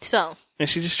 Yeah. So. And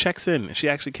she just checks in. She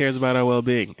actually cares about our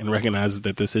well-being and recognizes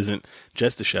that this isn't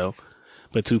just a show,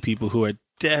 but two people who are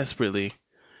desperately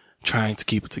trying to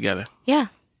keep it together. Yeah.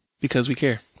 Because we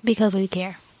care. Because we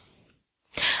care.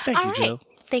 Thank you, Jill.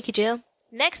 Thank you, Jill.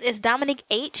 Next is Dominique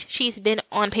H. She's been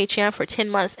on Patreon for 10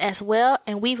 months as well,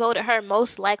 and we voted her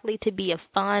most likely to be a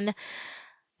fun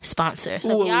sponsor.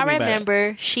 So y'all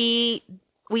remember,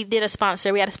 we did a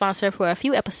sponsor. We had a sponsor for a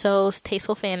few episodes,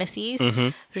 Tasteful Fantasies,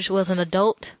 which was an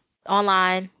adult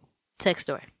online sex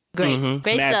store. Great.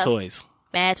 Great Mad stuff. Toys.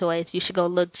 Mad Toys. You should go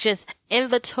look. Just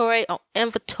inventory on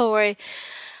inventory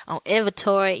on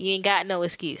inventory. You ain't got no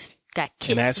excuse. Got kids.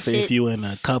 And that's for if you in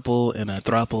a couple, in a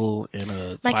throuple, in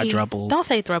a quadruple. Don't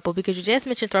say throuple because you just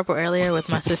mentioned throuple earlier with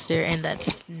my sister, and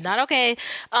that's not okay.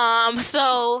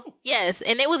 So yes,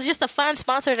 and it was just a fun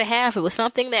sponsor to have. It was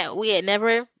something that we had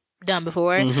never done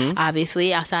before,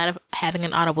 obviously, outside of having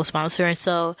an Audible sponsor, and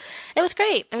so it was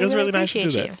great. And it was we really nice to do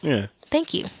that. Yeah.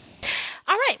 Thank you.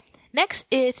 All right. Next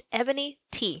is Ebony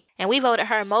T. And we voted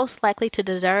her most likely to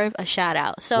deserve a shout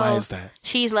out. So why is that?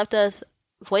 She's left us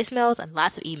voicemails and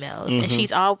lots of emails. And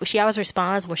she always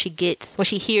responds when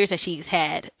she hears that she's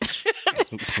had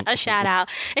a shout out.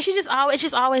 And it's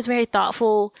just always very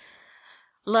thoughtful,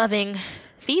 loving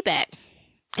feedback.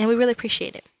 And we really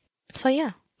appreciate it. So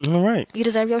yeah. All right. You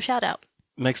deserve your shout out.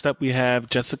 Next up, we have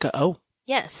Jessica O.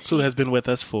 Yes. Who has been with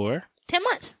us for 10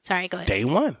 months. Sorry, go ahead. Day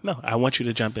one. No, I want you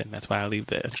to jump in. That's why I leave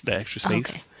the extra space.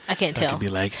 Okay. I can't so tell. I can be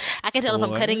like, I can tell if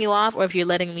I'm cutting you off or if you're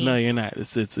letting me. No, you're not.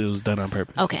 It was done on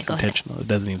purpose. Okay, it's go intentional. ahead. It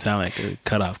doesn't even sound like a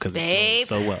cut off because it flows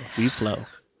so well. We flow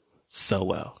so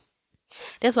well.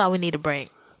 That's why we need a break.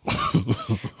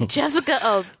 Jessica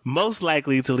O. Most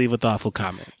likely to leave a thoughtful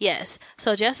comment. Yes.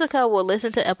 So Jessica will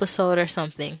listen to episode or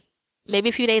something, maybe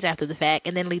a few days after the fact,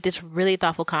 and then leave this really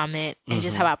thoughtful comment and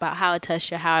just about how it touched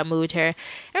her, how it moved her. And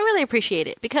really appreciate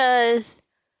it because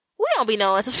we don't be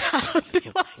knowing sometimes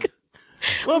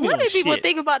what do people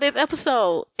think about this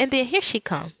episode? And then here she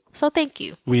come. So thank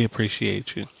you. We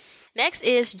appreciate you. Next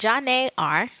is Janae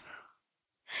R.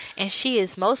 And she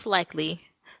is most likely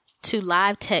to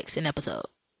live text an episode.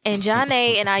 And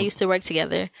Janae and I used to work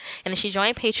together, and she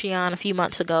joined Patreon a few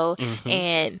months ago.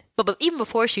 But even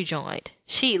before she joined,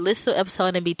 she listened to the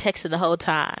episode and be texting the whole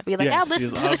time. Be like, yes, I'll listen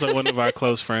she's to also this. one of our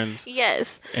close friends.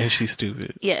 Yes. And she's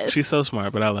stupid. Yes. She's so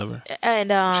smart, but I love her.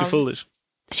 And she's foolish.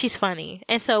 She's funny.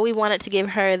 And so we wanted to give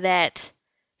her that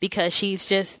because it's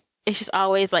just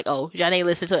always like, oh, Janae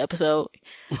listened to an episode.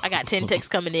 I got 10 texts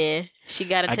coming in. She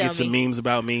got to tell me. I get some memes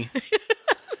about me.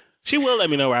 She will let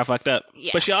me know where I fucked up.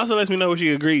 Yeah. But she also lets me know where she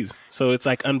agrees. So it's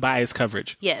like unbiased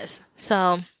coverage. Yes.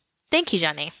 So thank you,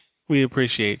 Janae. We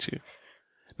appreciate you.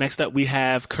 Next up, we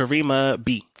have Karima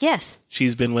B. Yes.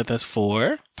 She's been with us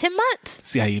for 10 months.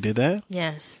 See how you did that?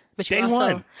 Yes. But Day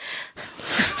one.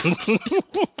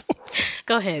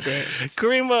 Go ahead, babe.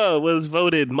 Karima was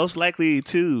voted most likely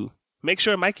to make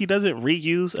sure Mikey doesn't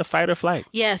reuse a fight or flight.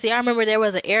 Yeah, see, I remember there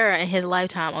was an era in his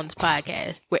lifetime on this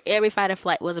podcast where every fight or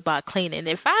flight was about cleaning.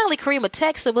 And finally, Karima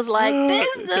texted was like,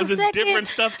 this is the second different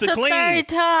stuff to clean. third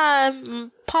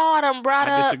time Paul done brought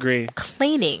I up disagree.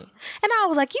 cleaning. And I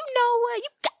was like, you know what? You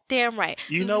goddamn right.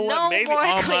 You know No what? Maybe more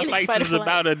all my cleaning fights fight or is flights.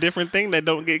 about a different thing that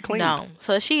don't get cleaned. No.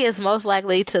 So she is most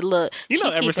likely to look. You know,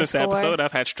 she ever keeping since the score. episode,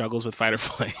 I've had struggles with fight or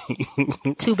flight.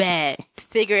 Too bad.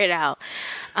 Figure it out.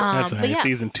 That's all but right. yeah.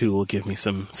 Season 2 will give me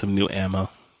some new ammo.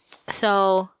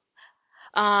 So,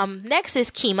 next is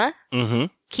Kima.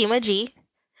 Kima G.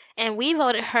 And we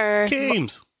voted her.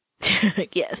 Games.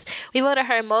 Yes. We voted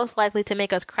her most likely to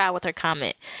make us cry with her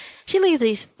comment. She leaves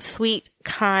these sweet,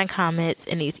 kind comments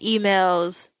in these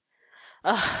emails.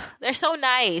 They're so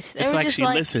nice. It's like she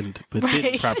listened, but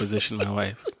didn't proposition my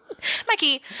wife.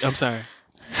 Mikey. I'm sorry.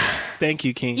 Thank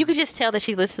you, King. You could just tell that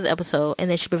she listened to the episode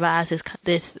and then she provides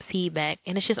this feedback.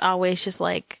 And it's just always just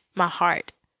like my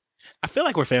heart. I feel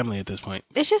like we're family at this point.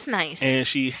 It's just nice. And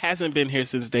she hasn't been here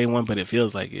since day one, but it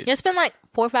feels like it. It's been like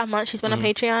 4 or 5 months she's been on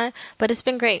Patreon, but it's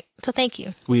been great. So thank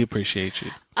you. We appreciate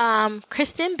you.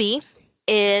 Kristen B.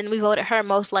 And we voted her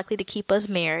most likely to keep us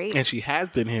married. And she has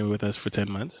been here with us for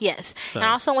 10 months. Yes. So, and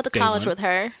I also went to day college one. with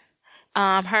her.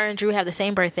 Her and Drew have the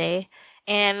same birthday.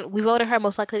 And we voted her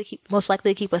most likely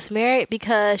to keep us married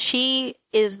because she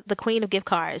is the queen of gift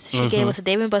cards. She gave us a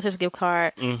Dave & Buster's gift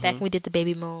card back when we did the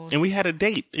Baby Moon. And we had a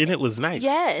date, and it was nice.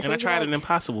 Yes, And it I was tried like- an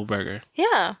Impossible Burger.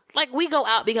 Yeah. Like, we go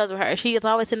out because of her. She is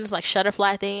always sending us, like,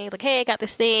 Shutterfly things. Like, hey, I got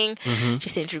this thing. She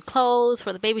sent Drew clothes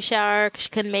for the baby shower because she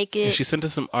couldn't make it. And she sent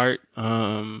us some art.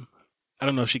 I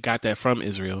don't know if she got that from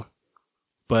Israel,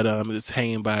 but it's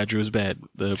hanging by Drew's bed.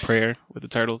 The prayer with the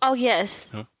turtles. Oh, yes.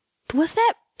 Huh? Was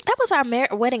that was our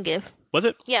wedding gift. Was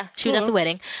it? Yeah, she was Cool. at the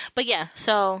wedding. But yeah,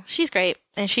 so she's great,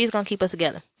 and she's going to keep us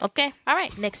together. Okay? All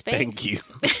right, next page. Thank you.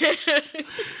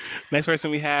 Next person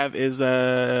we have is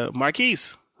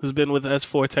Marquise, who's been with us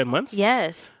for 10 months.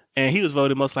 Yes, And he was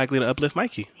voted most likely to uplift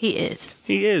Mikey. he is.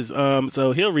 He is.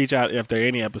 So he'll reach out if there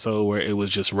any episode where it was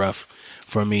just rough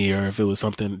for me, or if it was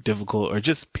something difficult, or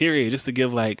just period, just to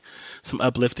give like some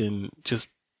uplifting, just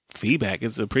feedback.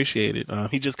 It's appreciated.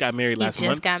 He just got married last He just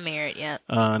month. got married, yep.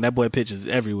 That boy pitches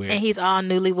everywhere. And he's all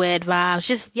newlywed vibes.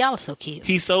 Just, y'all are so cute.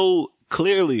 He's so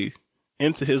clearly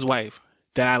into his wife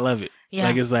that I love it. Yeah.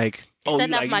 Like, it's like, oh,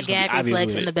 Setting you up like, my you just gonna be gag obvious reflex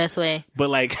with in it. the best way. But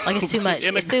like, Like, it's too much.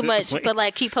 in a It's too good much. way. But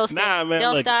like, keep posting. Nah, man.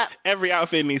 Don't Look, stop. every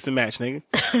outfit needs to match, nigga.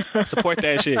 Support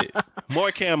that shit.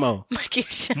 More camo.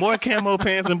 More camo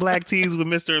pants and black tees with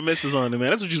Mr. and Mrs. on them, man.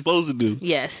 That's what you're supposed to do.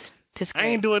 Yes. This I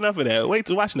ain't doing enough of that. Wait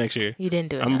to watch next year. You didn't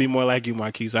do it. I'm going to be more like you,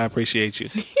 Marquise. I appreciate you.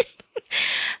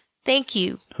 Thank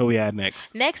you. Who we had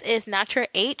next? Next is Natra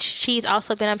H. She's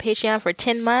also been on Patreon for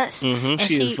 10 months. Mm-hmm.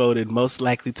 She is voted most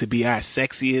likely to be our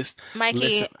sexiest.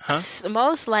 Mikey,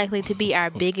 most likely to be our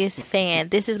biggest fan.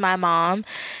 This is my mom,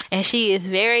 and she is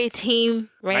very team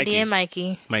Randy and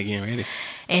Mikey. Mikey and Randy.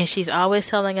 And she's always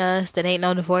telling us that ain't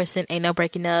no divorcing, ain't no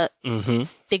breaking up. Mm-hmm.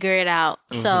 Figure it out.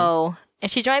 Mm-hmm. So... And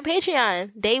she joined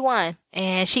Patreon day one.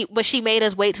 And she made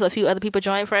us wait till a few other people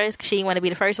joined first because she didn't want to be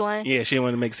the first one. Yeah, she didn't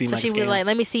want to make it seem like a scam. So she was like,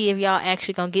 let me see if y'all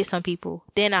actually going to get some people.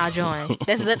 Then I'll join.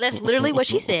 That's literally what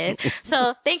she said.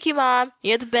 So thank you, Mom.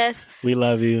 You're the best. We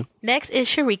love you. Next is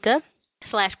Sharika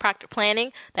 / Proctor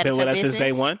Planning. That is her business. Been with us since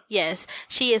day one? Yes.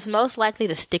 She is most likely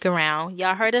to stick around.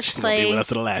 Y'all heard us play. Be with us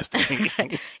to the last.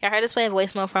 Y'all heard us play a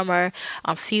voicemail from her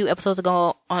a few episodes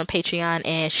ago on Patreon.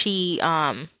 And she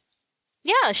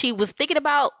was thinking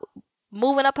about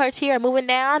moving up her tier, moving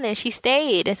down, and she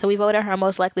stayed. And so we voted her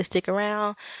most likely to stick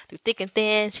around through thick and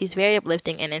thin. She's very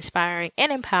uplifting and inspiring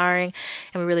and empowering,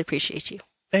 and we really appreciate you.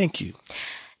 Thank you.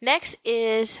 Next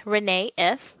is Renee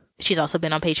F. She's also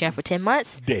been on Patreon for 10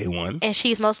 months. Day one. And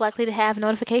she's most likely to have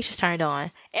notifications turned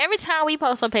on. Every time we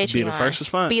post on Patreon. Be the first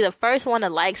response. Be the first one to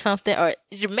like something, or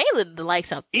mainly to like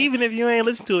something. Even if you ain't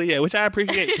listened to it yet, which I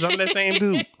appreciate because I'm that same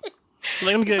dude.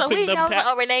 Let me get a quick double tap.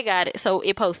 Oh, Renee got it, so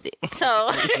it posted. So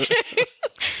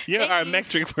you're our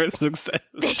metric for success.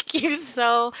 Thank you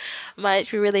so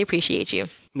much. We really appreciate you.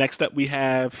 Next up, we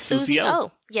have Susie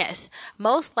O. Yes,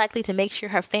 most likely to make sure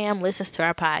her fam listens to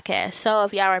our podcast. So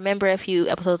if y'all remember a few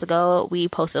episodes ago, we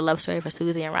posted a love story for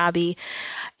Susie and Robbie,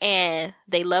 and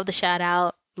they loved the shout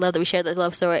out, loved that we shared the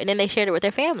love story, and then they shared it with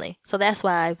their family. So that's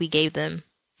why we gave them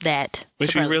that,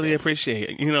 which we really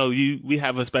appreciate. You know, we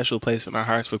have a special place in our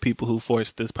hearts for people who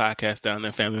force this podcast down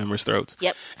their family members' throats.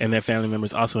 Yep. And their family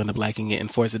members also end up liking it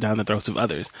and force it down the throats of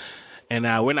others. And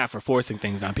we're not for forcing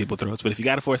things down people's throats, but if you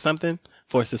got to force something,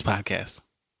 force this podcast.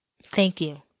 Thank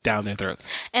you. Down their throats.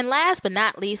 And last but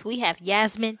not least, we have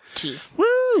Yasmin G.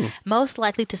 Woo! Most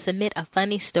likely to submit a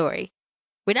funny story.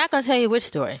 We're not going to tell you which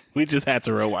story. We just had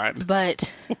to rewind.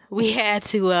 But we had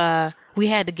to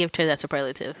give her that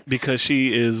superlative. Because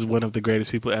she is one of the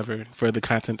greatest people ever for the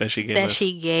content that she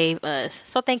gave us.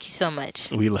 So thank you so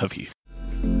much. We love you.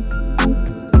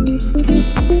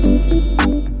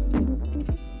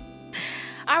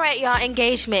 All right, y'all.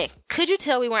 Engagement. Could you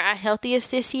tell we weren't our healthiest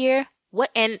this year?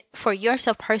 And for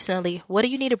yourself personally, what do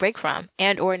you need to break from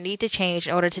and or need to change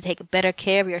in order to take better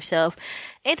care of yourself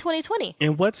in 2020?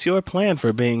 And what's your plan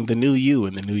for being the new you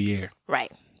in the new year? Right.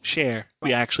 Share.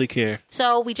 We actually care.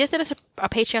 So we just did a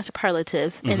Patreon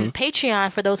superlative. Mm-hmm. And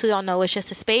Patreon, for those who don't know, is just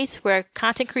a space where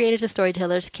content creators and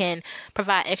storytellers can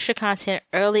provide extra content,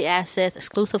 early access,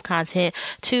 exclusive content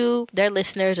to their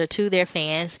listeners or to their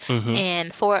fans,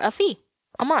 and for a fee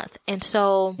a month. And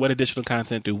so what additional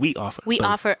content do we offer? We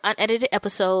offer unedited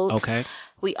episodes. Okay.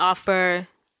 We offer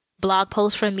blog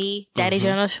posts from me, Daddy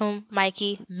Journals from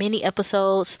Mikey, mini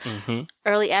episodes,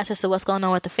 early access to what's going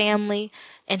on with the family,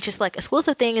 and just like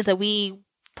exclusive things that we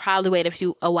probably wait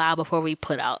a while before we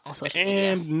put out on social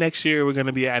media. And next year we're going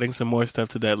to be adding some more stuff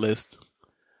to that list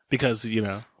because,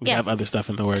 we have other stuff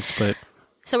in the works, but.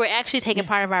 So we're actually taking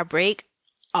part of our break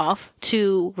off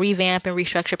to revamp and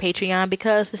restructure Patreon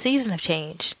because the seasons have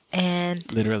changed.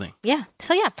 And literally. Yeah.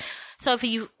 So if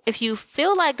you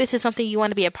feel like this is something you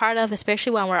want to be a part of,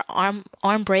 especially when we're on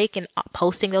break and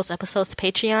posting those episodes to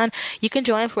Patreon, you can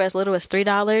join for as little as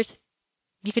 $3.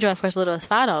 You can join for as little as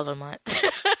 $5 a month.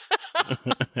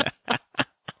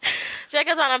 Check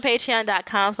us out on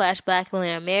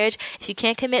patreon.com/blackmillennialmarriage. If you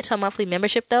can't commit to a monthly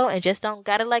membership though and just don't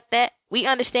got it like that, we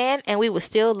understand, and we would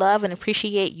still love and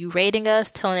appreciate you rating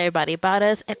us, telling everybody about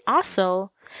us, and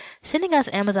also sending us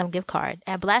an Amazon gift card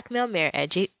at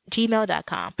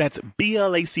blackmailmare@gmail.com. That's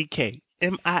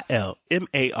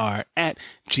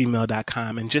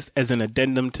BLACKMILMAR@gmail.com. And just as an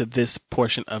addendum to this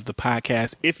portion of the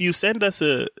podcast, if you send us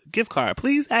a gift card,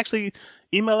 please actually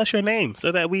email us your name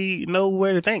so that we know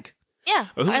where to think. Yeah,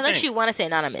 unless you want to say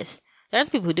anonymous. There's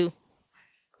people who do.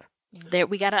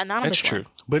 We got an anonymous That's true. one.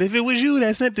 But if it was you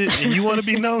that sent it and you want to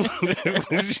be known, it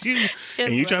was you,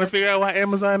 and you trying to figure out why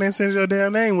Amazon didn't send your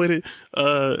damn name with it,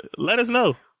 let us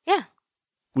know. Yeah.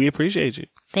 We appreciate you.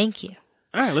 Thank you.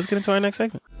 All right, let's get into our next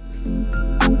segment.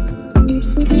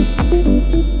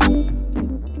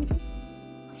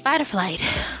 Fight or flight.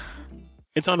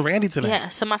 It's on Randy tonight. Yeah,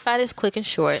 so my fight is quick and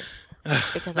short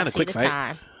because I see the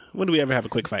time. When do we ever have a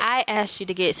quick fight? I asked you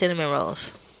to get cinnamon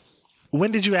rolls.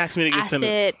 When did you ask me to get cinnamon?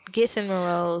 I said, get cinnamon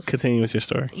rolls. Continue with your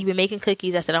story. You've been making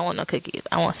cookies. I said, I don't want no cookies.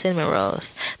 I want cinnamon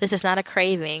rolls. This is not a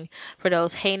craving for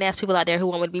those hating-ass people out there who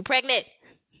want me to be pregnant.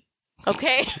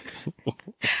 Okay?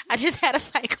 I just had a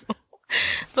cycle.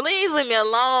 Please leave me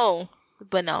alone.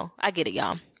 But no, I get it,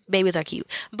 y'all. Babies are cute.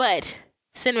 But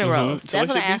cinnamon rolls, So that's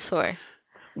what I should be? asked for.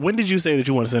 When did you say that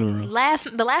you wanted cinnamon rolls?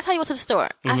 The last time you went to the store,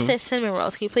 I said cinnamon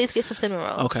rolls. Can you please get some cinnamon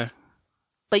rolls? Okay.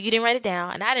 But you didn't write it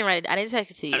down, and I didn't write it. I didn't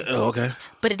text it to you. Okay.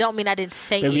 But it don't mean I didn't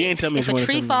say Baby, it. you ain't tell me if you a wanted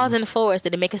tree cinnamon falls rolls. in the forest,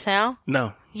 did it make a sound?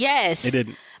 No, Yes. it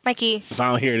didn't. Mikey, If I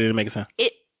don't hear it, it'll make a sound.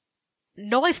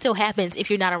 noise still happens if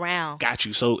you're not around. Got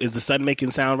you. So is the sun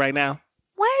making sound right now?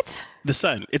 What? The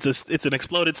sun. It's an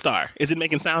exploded star. Is it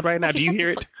making sound right now? Do you hear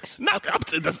it? No,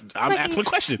 I'm Mikey, asking a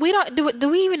question. We don't do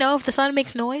we even know if the sun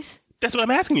makes noise? That's what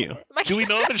I'm asking you. Do we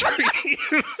know if the tree?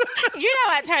 You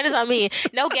know I turn this on me.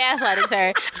 No gaslighting,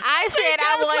 sir. I said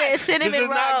I wanted cinnamon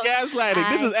rolls. This is not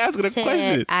gaslighting. This is asking a said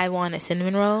question. I wanted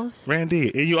cinnamon rolls.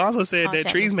 Randy, and you also said that Okay.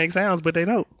 trees make sounds, but they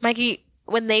don't. Mikey,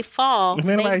 when they fall, If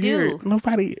they anybody hear do. it,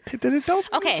 nobody. They don't.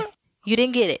 Okay, you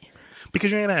didn't get it.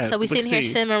 Because you ain't asked. So we But sitting here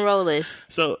continue. cinnamon rollers.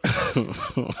 So,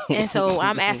 And so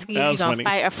I'm asking you, That you was gonna funny.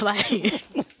 fight or flight?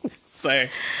 sorry.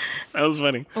 That was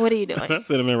funny. What are you doing?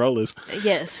 Cinnamon rollers.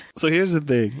 Yes. So here's the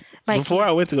thing. Mikey. Before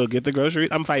I went to go get the groceries,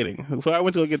 I'm fighting. Before I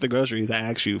went to go get the groceries, I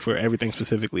asked you for everything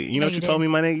specifically. You know No, what you you told me,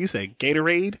 didn't. my nigga? You said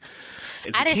Gatorade.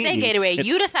 It's I didn't say zucchini. Gatorade. It's-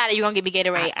 You decided you were gonna give me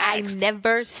Gatorade. I I asked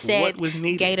never said what was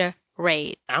needed.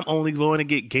 Gatorade. I'm only going to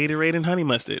get Gatorade and honey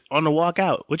mustard on the walk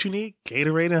out. What you need?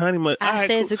 Gatorade and honey mustard. I All right,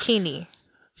 said cool. zucchini.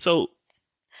 So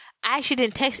I actually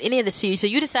didn't text any of this to you, so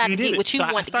you decided you to did get it. what you So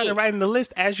I want to started get. writing the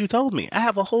list as you told me. I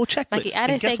have a whole checklist. Mikey, I and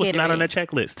didn't guess say what's not on Gatorade. that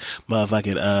checklist?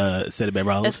 Motherfucking cinnamon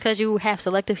rolls. That's because you have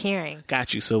selective hearing.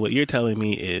 Got you. So what you're telling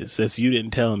me is, since you didn't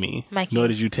tell me, Mikey, nor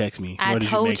did you text me, I nor did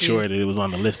you told make you. sure that it was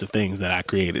on the list of things that I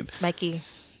created, Mikey,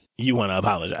 you want to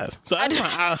apologize. So that's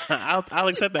fine. I'll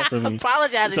accept that from you.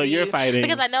 apologizing So to you're you fighting.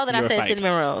 because I know that I You're said fighting.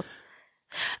 cinnamon rolls.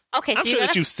 Okay, so I'm you're sure gonna,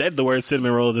 that you said the word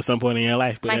cinnamon rolls at some point in your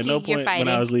life, but Mikey, at no you're point fighting,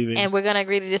 when I was leaving. and we're gonna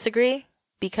agree to disagree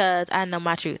because I know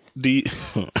my truth. Do you, Is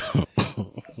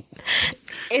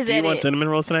do you that want it? cinnamon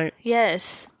rolls tonight?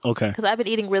 Yes, Okay. because I've been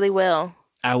eating really well,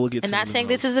 I will get and cinnamon not saying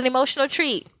rolls. this is an emotional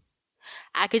treat.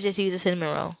 I could just use a cinnamon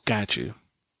roll. Got you.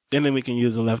 And then we can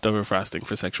use the leftover frosting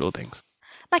for sexual things.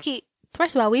 Mikey,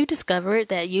 first of all, we've discovered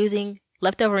that using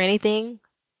leftover anything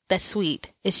that's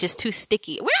sweet is just too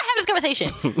sticky. We're not having this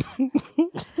conversation.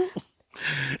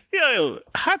 Yo,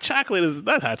 hot chocolate is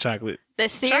not hot chocolate. The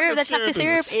syrup, the chocolate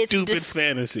syrup, is a it's stupid just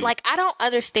fantasy. like I don't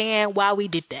understand why we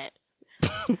did that.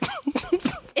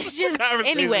 It's just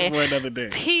Conversation anyway. for another day.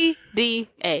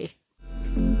 PDA.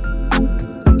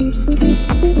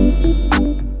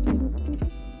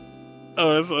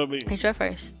 Oh, that's on me. It's your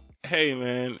first. Hey,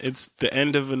 man, it's the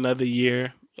end of another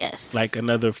year. Yes. Like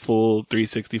another full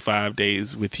 365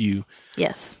 days with you.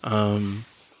 Yes.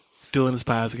 Doing this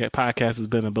podcast has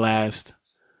been a blast.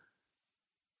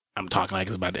 I'm talking like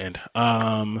it's about to end.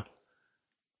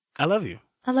 I love you.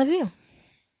 I love you.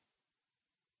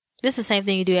 This is the same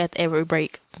thing you do at every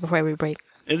break, before every break.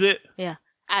 Is it? Yeah.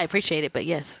 I appreciate it, but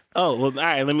yes. Oh, well, all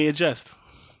right, let me adjust.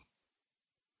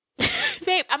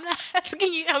 Babe, I'm not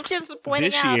asking you. I'm just pointing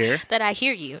This out year- that I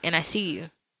hear you and I see you.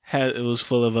 It was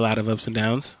full of a lot of ups and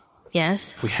downs.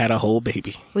 Yes, We had a whole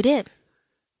baby. we did.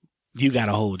 You got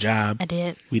a whole job. I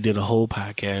did. We did a whole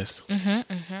podcast.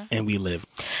 And we lived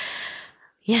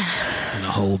Yeah. in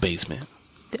a whole basement.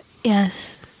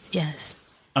 Yes. Yes.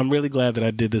 I'm really glad that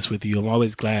I did this with you. I'm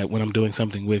always glad when I'm doing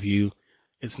something with you.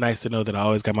 It's nice to know that I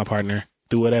always got my partner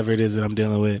through whatever it is that I'm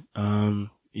dealing with.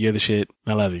 You're the shit.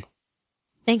 I love you.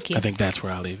 Thank you. I think that's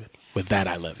where I'll leave it. With that,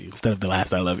 I love you. Instead of the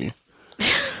last, I love you.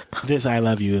 This I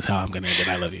love you is how I'm going to end it.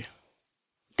 I love you.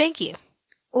 Thank you.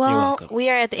 Well, welcome. we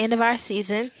are at the end of our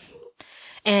season,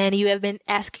 and you have been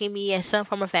asking me in some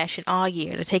form or fashion all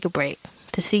year to take a break,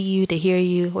 to see you, to hear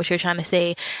you, what you're trying to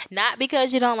say. Not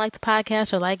because you don't like the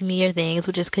podcast or like me or things,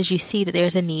 but just because you see that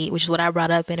there's a need, which is what I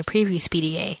brought up in a previous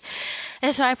PDA.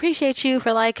 And so I appreciate you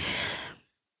for, like,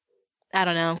 I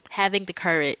don't know, having the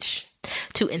courage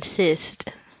to insist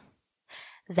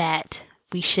that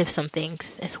we shift some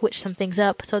things and switch some things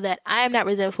up so that I am not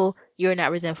resentful, you're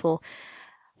not resentful,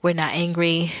 we're not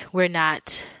angry, we're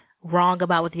not wrong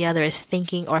about what the other is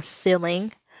thinking or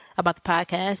feeling about the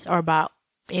podcast or about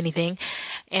anything.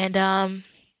 And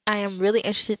I am really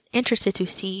interested to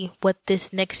see what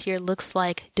this next year looks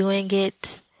like doing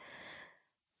it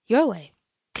your way,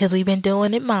 because we've been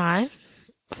doing it mine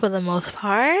for the most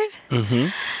part.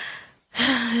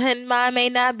 And mine may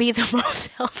not be the most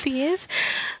healthiest.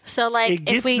 So, like, It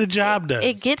gets the job done.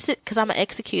 It gets it because I'm an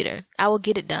executor. I will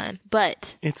get it done.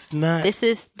 But It's not.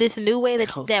 this new way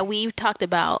that we've talked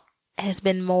about has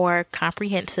been more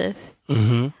comprehensive,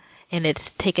 and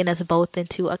it's taken us both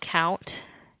into account.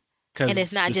 And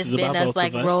it's not just been us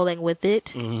like rolling with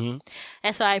it. And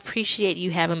so I appreciate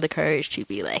you having the courage to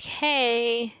be like,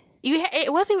 hey,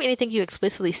 It wasn't even anything you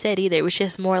explicitly said either. It was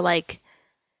just more like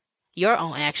your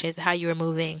own actions, how you were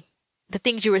moving, the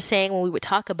things you were saying when we would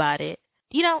talk about it.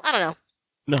 You know, I don't know.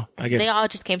 No, I get it. They all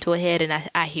just came to a head, and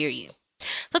I hear you.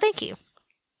 So thank you.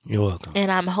 You're welcome.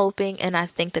 And I'm hoping, and I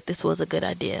think that this was a good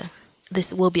idea.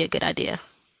 This will be a good idea.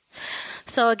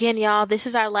 So again, y'all, this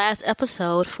is our last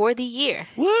episode for the year.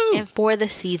 Woo! And for the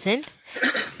season.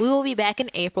 We will be back in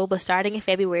April, but starting in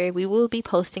February, we will be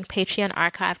posting Patreon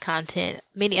archive content,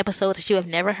 many episodes that you have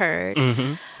never heard.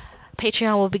 Mm-hmm.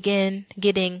 Patreon will begin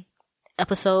getting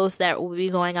episodes that will be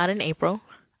going out in April,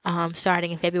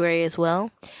 starting in February as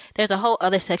well. There's a whole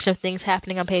other section of things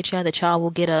happening on Patreon that y'all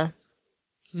will get a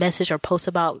message or post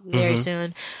about very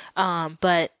soon.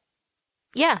 But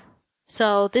yeah.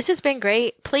 So this has been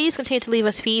great. Please continue to leave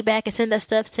us feedback and send us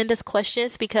stuff. Send us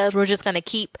questions, because we're just going to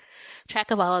keep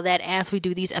track of all of that as we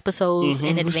do these episodes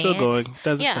in advance. We're still going.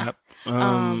 Doesn't stop.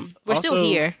 We're still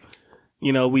here.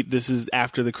 You know, this is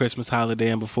after the Christmas holiday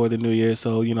and before the New Year.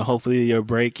 So, you know, hopefully your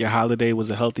holiday was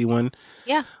a healthy one.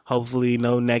 Yeah. Hopefully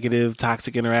no negative,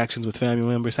 toxic interactions with family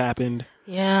members happened.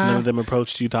 Yeah. None of them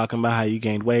approached you talking about how you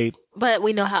gained weight. But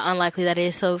we know how unlikely that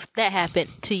is. So if that happened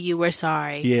to you, we're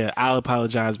sorry. Yeah, I'll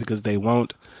apologize because they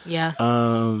won't. Yeah.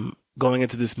 Going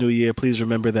into this new year, please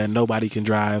remember that nobody can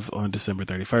drive on December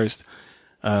 31st.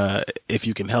 If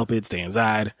you can help it, stay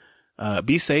inside.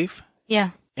 Be safe.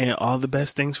 Yeah. And all the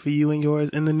best things for you and yours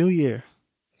in the new year.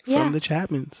 Yeah. From the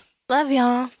Chapmans. Love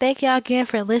y'all. Thank y'all again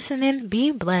for listening.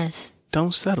 Be blessed.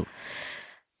 Don't settle.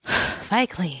 Fight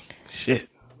clean. Shit.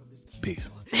 Peace.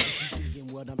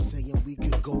 What I'm saying, we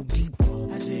could go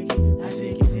deeper. I dig it, I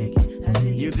dig it, dig it, I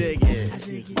dig it. You dig it, I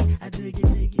dig it, I dig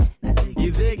it, dig it, I dig it.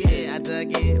 You dig it, I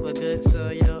dug it. We're good, so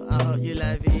yo, I hope you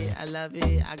love it. I love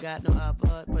it. I got no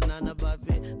upper, but none above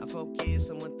it. I focus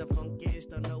on what the funk is.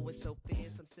 Don't know what's so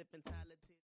fierce. I'm sipping talented.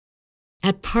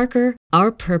 At Parker,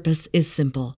 our purpose is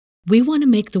simple. We want to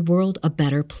make the world a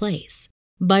better place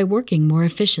by working more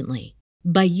efficiently,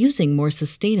 by using more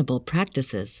sustainable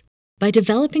practices, by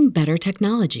developing better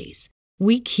technologies.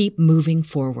 We keep moving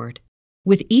forward.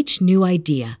 With each new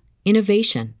idea,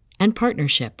 innovation, and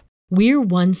partnership, we're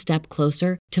one step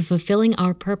closer to fulfilling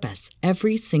our purpose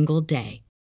every single day.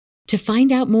 To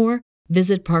find out more,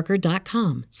 visit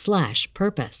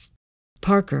parker.com/purpose.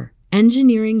 Parker,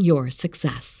 engineering your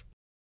success.